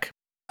feedback.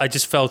 I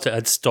just felt it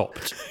had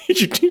stopped.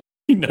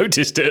 You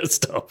noticed it had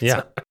stopped.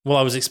 Yeah. Well,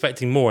 I was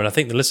expecting more, and I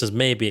think the listeners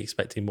may be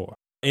expecting more.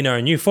 In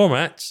our new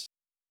format,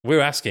 we're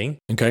asking...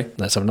 Okay,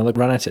 let's have another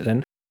run at it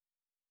then.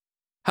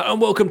 Hello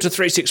and welcome to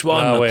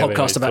 361, a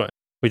podcast about...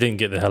 We didn't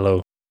get the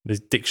hello, the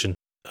diction.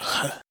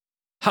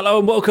 Hello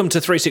and welcome to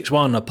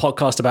 361, a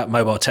podcast about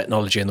mobile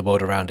technology and the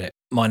world around it.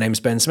 My name's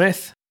Ben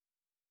Smith.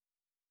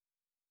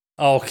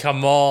 Oh,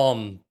 come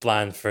on,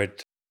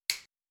 Blandford.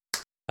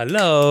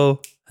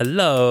 Hello.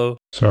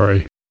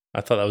 Sorry.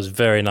 I thought that was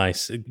very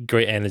nice.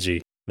 Great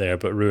energy there,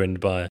 but ruined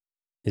by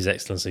His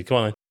Excellency. Come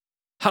on.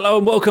 Hello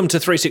and welcome to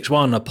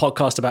 361, a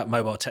podcast about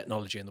mobile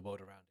technology and the world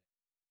around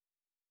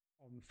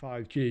it. On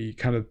 5G,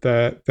 kind of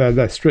they're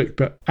less strict,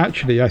 but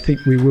actually I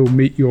think we will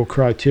meet your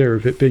criteria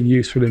of it being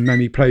useful in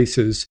many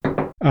places,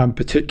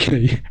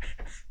 particularly...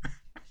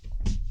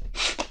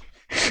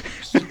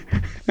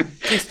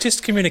 It's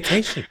just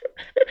communication.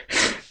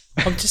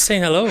 I'm just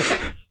saying hello.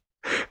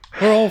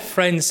 We're all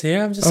friends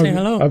here. I'm just saying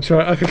hello. I'm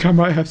sorry. I think I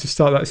might have to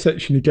start that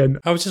section again.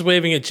 I was just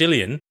waving at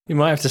Gillian. You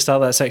might have to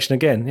start that section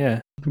again,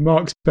 yeah. For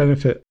Mark's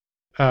benefit,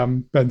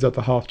 Ben's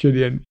other half,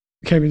 Gillian,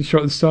 came in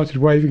shot and started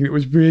waving. It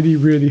was really,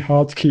 really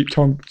hard to keep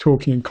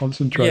talking and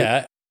concentrate.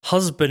 Yeah.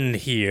 Husband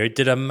here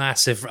did a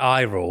massive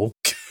eye roll.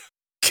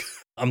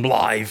 I'm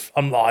live,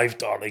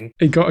 darling.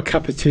 He got a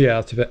cup of tea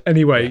out of it.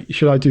 Anyway,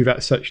 should I do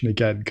that section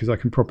again? Because I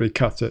can probably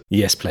cut it.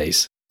 Yes,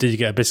 please. Did you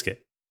get a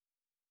biscuit?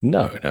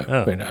 No. We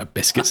don't have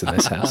biscuits in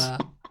this house.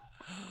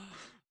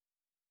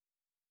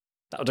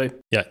 That'll do.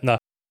 Yeah, no.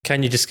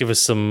 Can you just give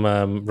us some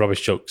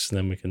rubbish jokes and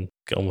then we can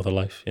get on with our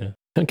life? Yeah.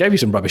 I gave you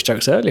some rubbish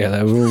jokes earlier.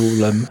 They were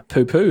all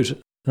poo-pooed.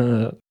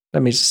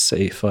 Let me just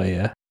see if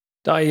I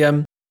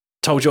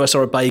told you I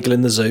saw a bagel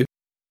in the zoo.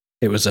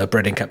 It was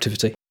bred in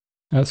captivity.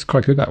 That's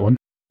quite good, that one.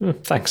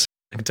 Thanks.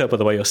 I can tell by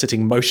the way you're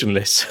sitting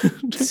motionless.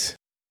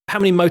 How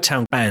many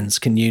Motown bands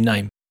can you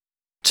name?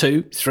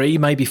 2, 3,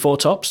 maybe 4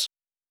 tops?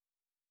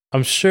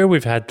 I'm sure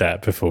we've had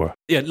that before.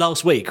 Yeah,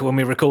 last week when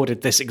we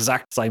recorded this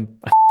exact same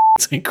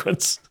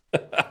sequence.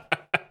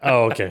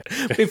 Oh, okay.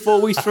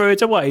 Before we threw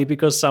it away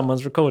because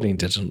someone's recording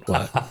didn't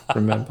work,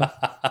 remember?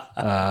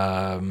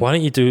 Why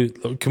don't you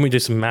can we do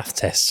some math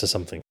tests or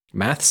something?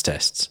 Maths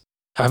tests?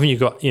 Haven't you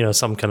got,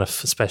 some kind of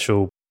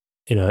special,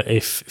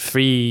 if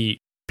 3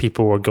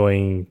 people were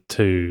going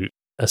to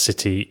a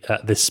city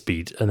at this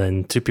speed and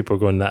then 2 people are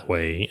going that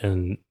way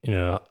and,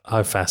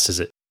 how fast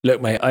is it? Look,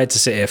 mate, I had to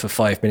sit here for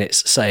 5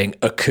 minutes saying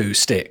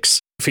acoustics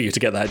for you to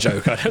get that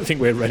joke. I don't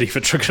think we're ready for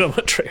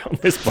trigonometry on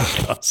this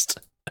podcast.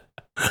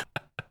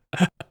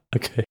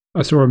 Okay.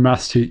 I saw a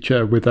maths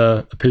teacher with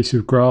a piece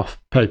of graph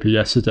paper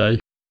yesterday. I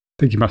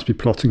think he must be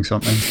plotting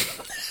something.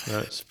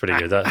 That's pretty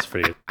good.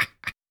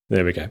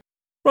 There we go.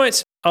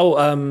 Right.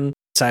 Oh,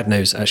 sad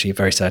news, actually,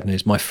 very sad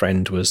news. My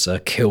friend was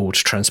killed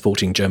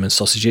transporting German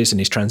sausages in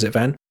his transit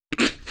van.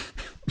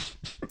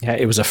 Yeah,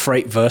 it was a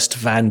freight-versed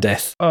van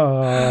death.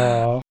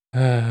 Oh,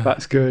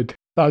 that's good.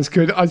 That's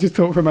good. I just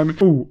thought for a moment,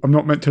 oh, I'm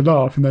not meant to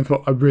laugh, and then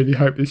thought, I really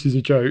hope this is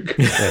a joke.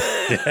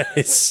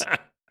 Yes.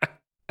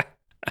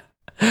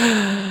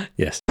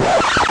 Yes.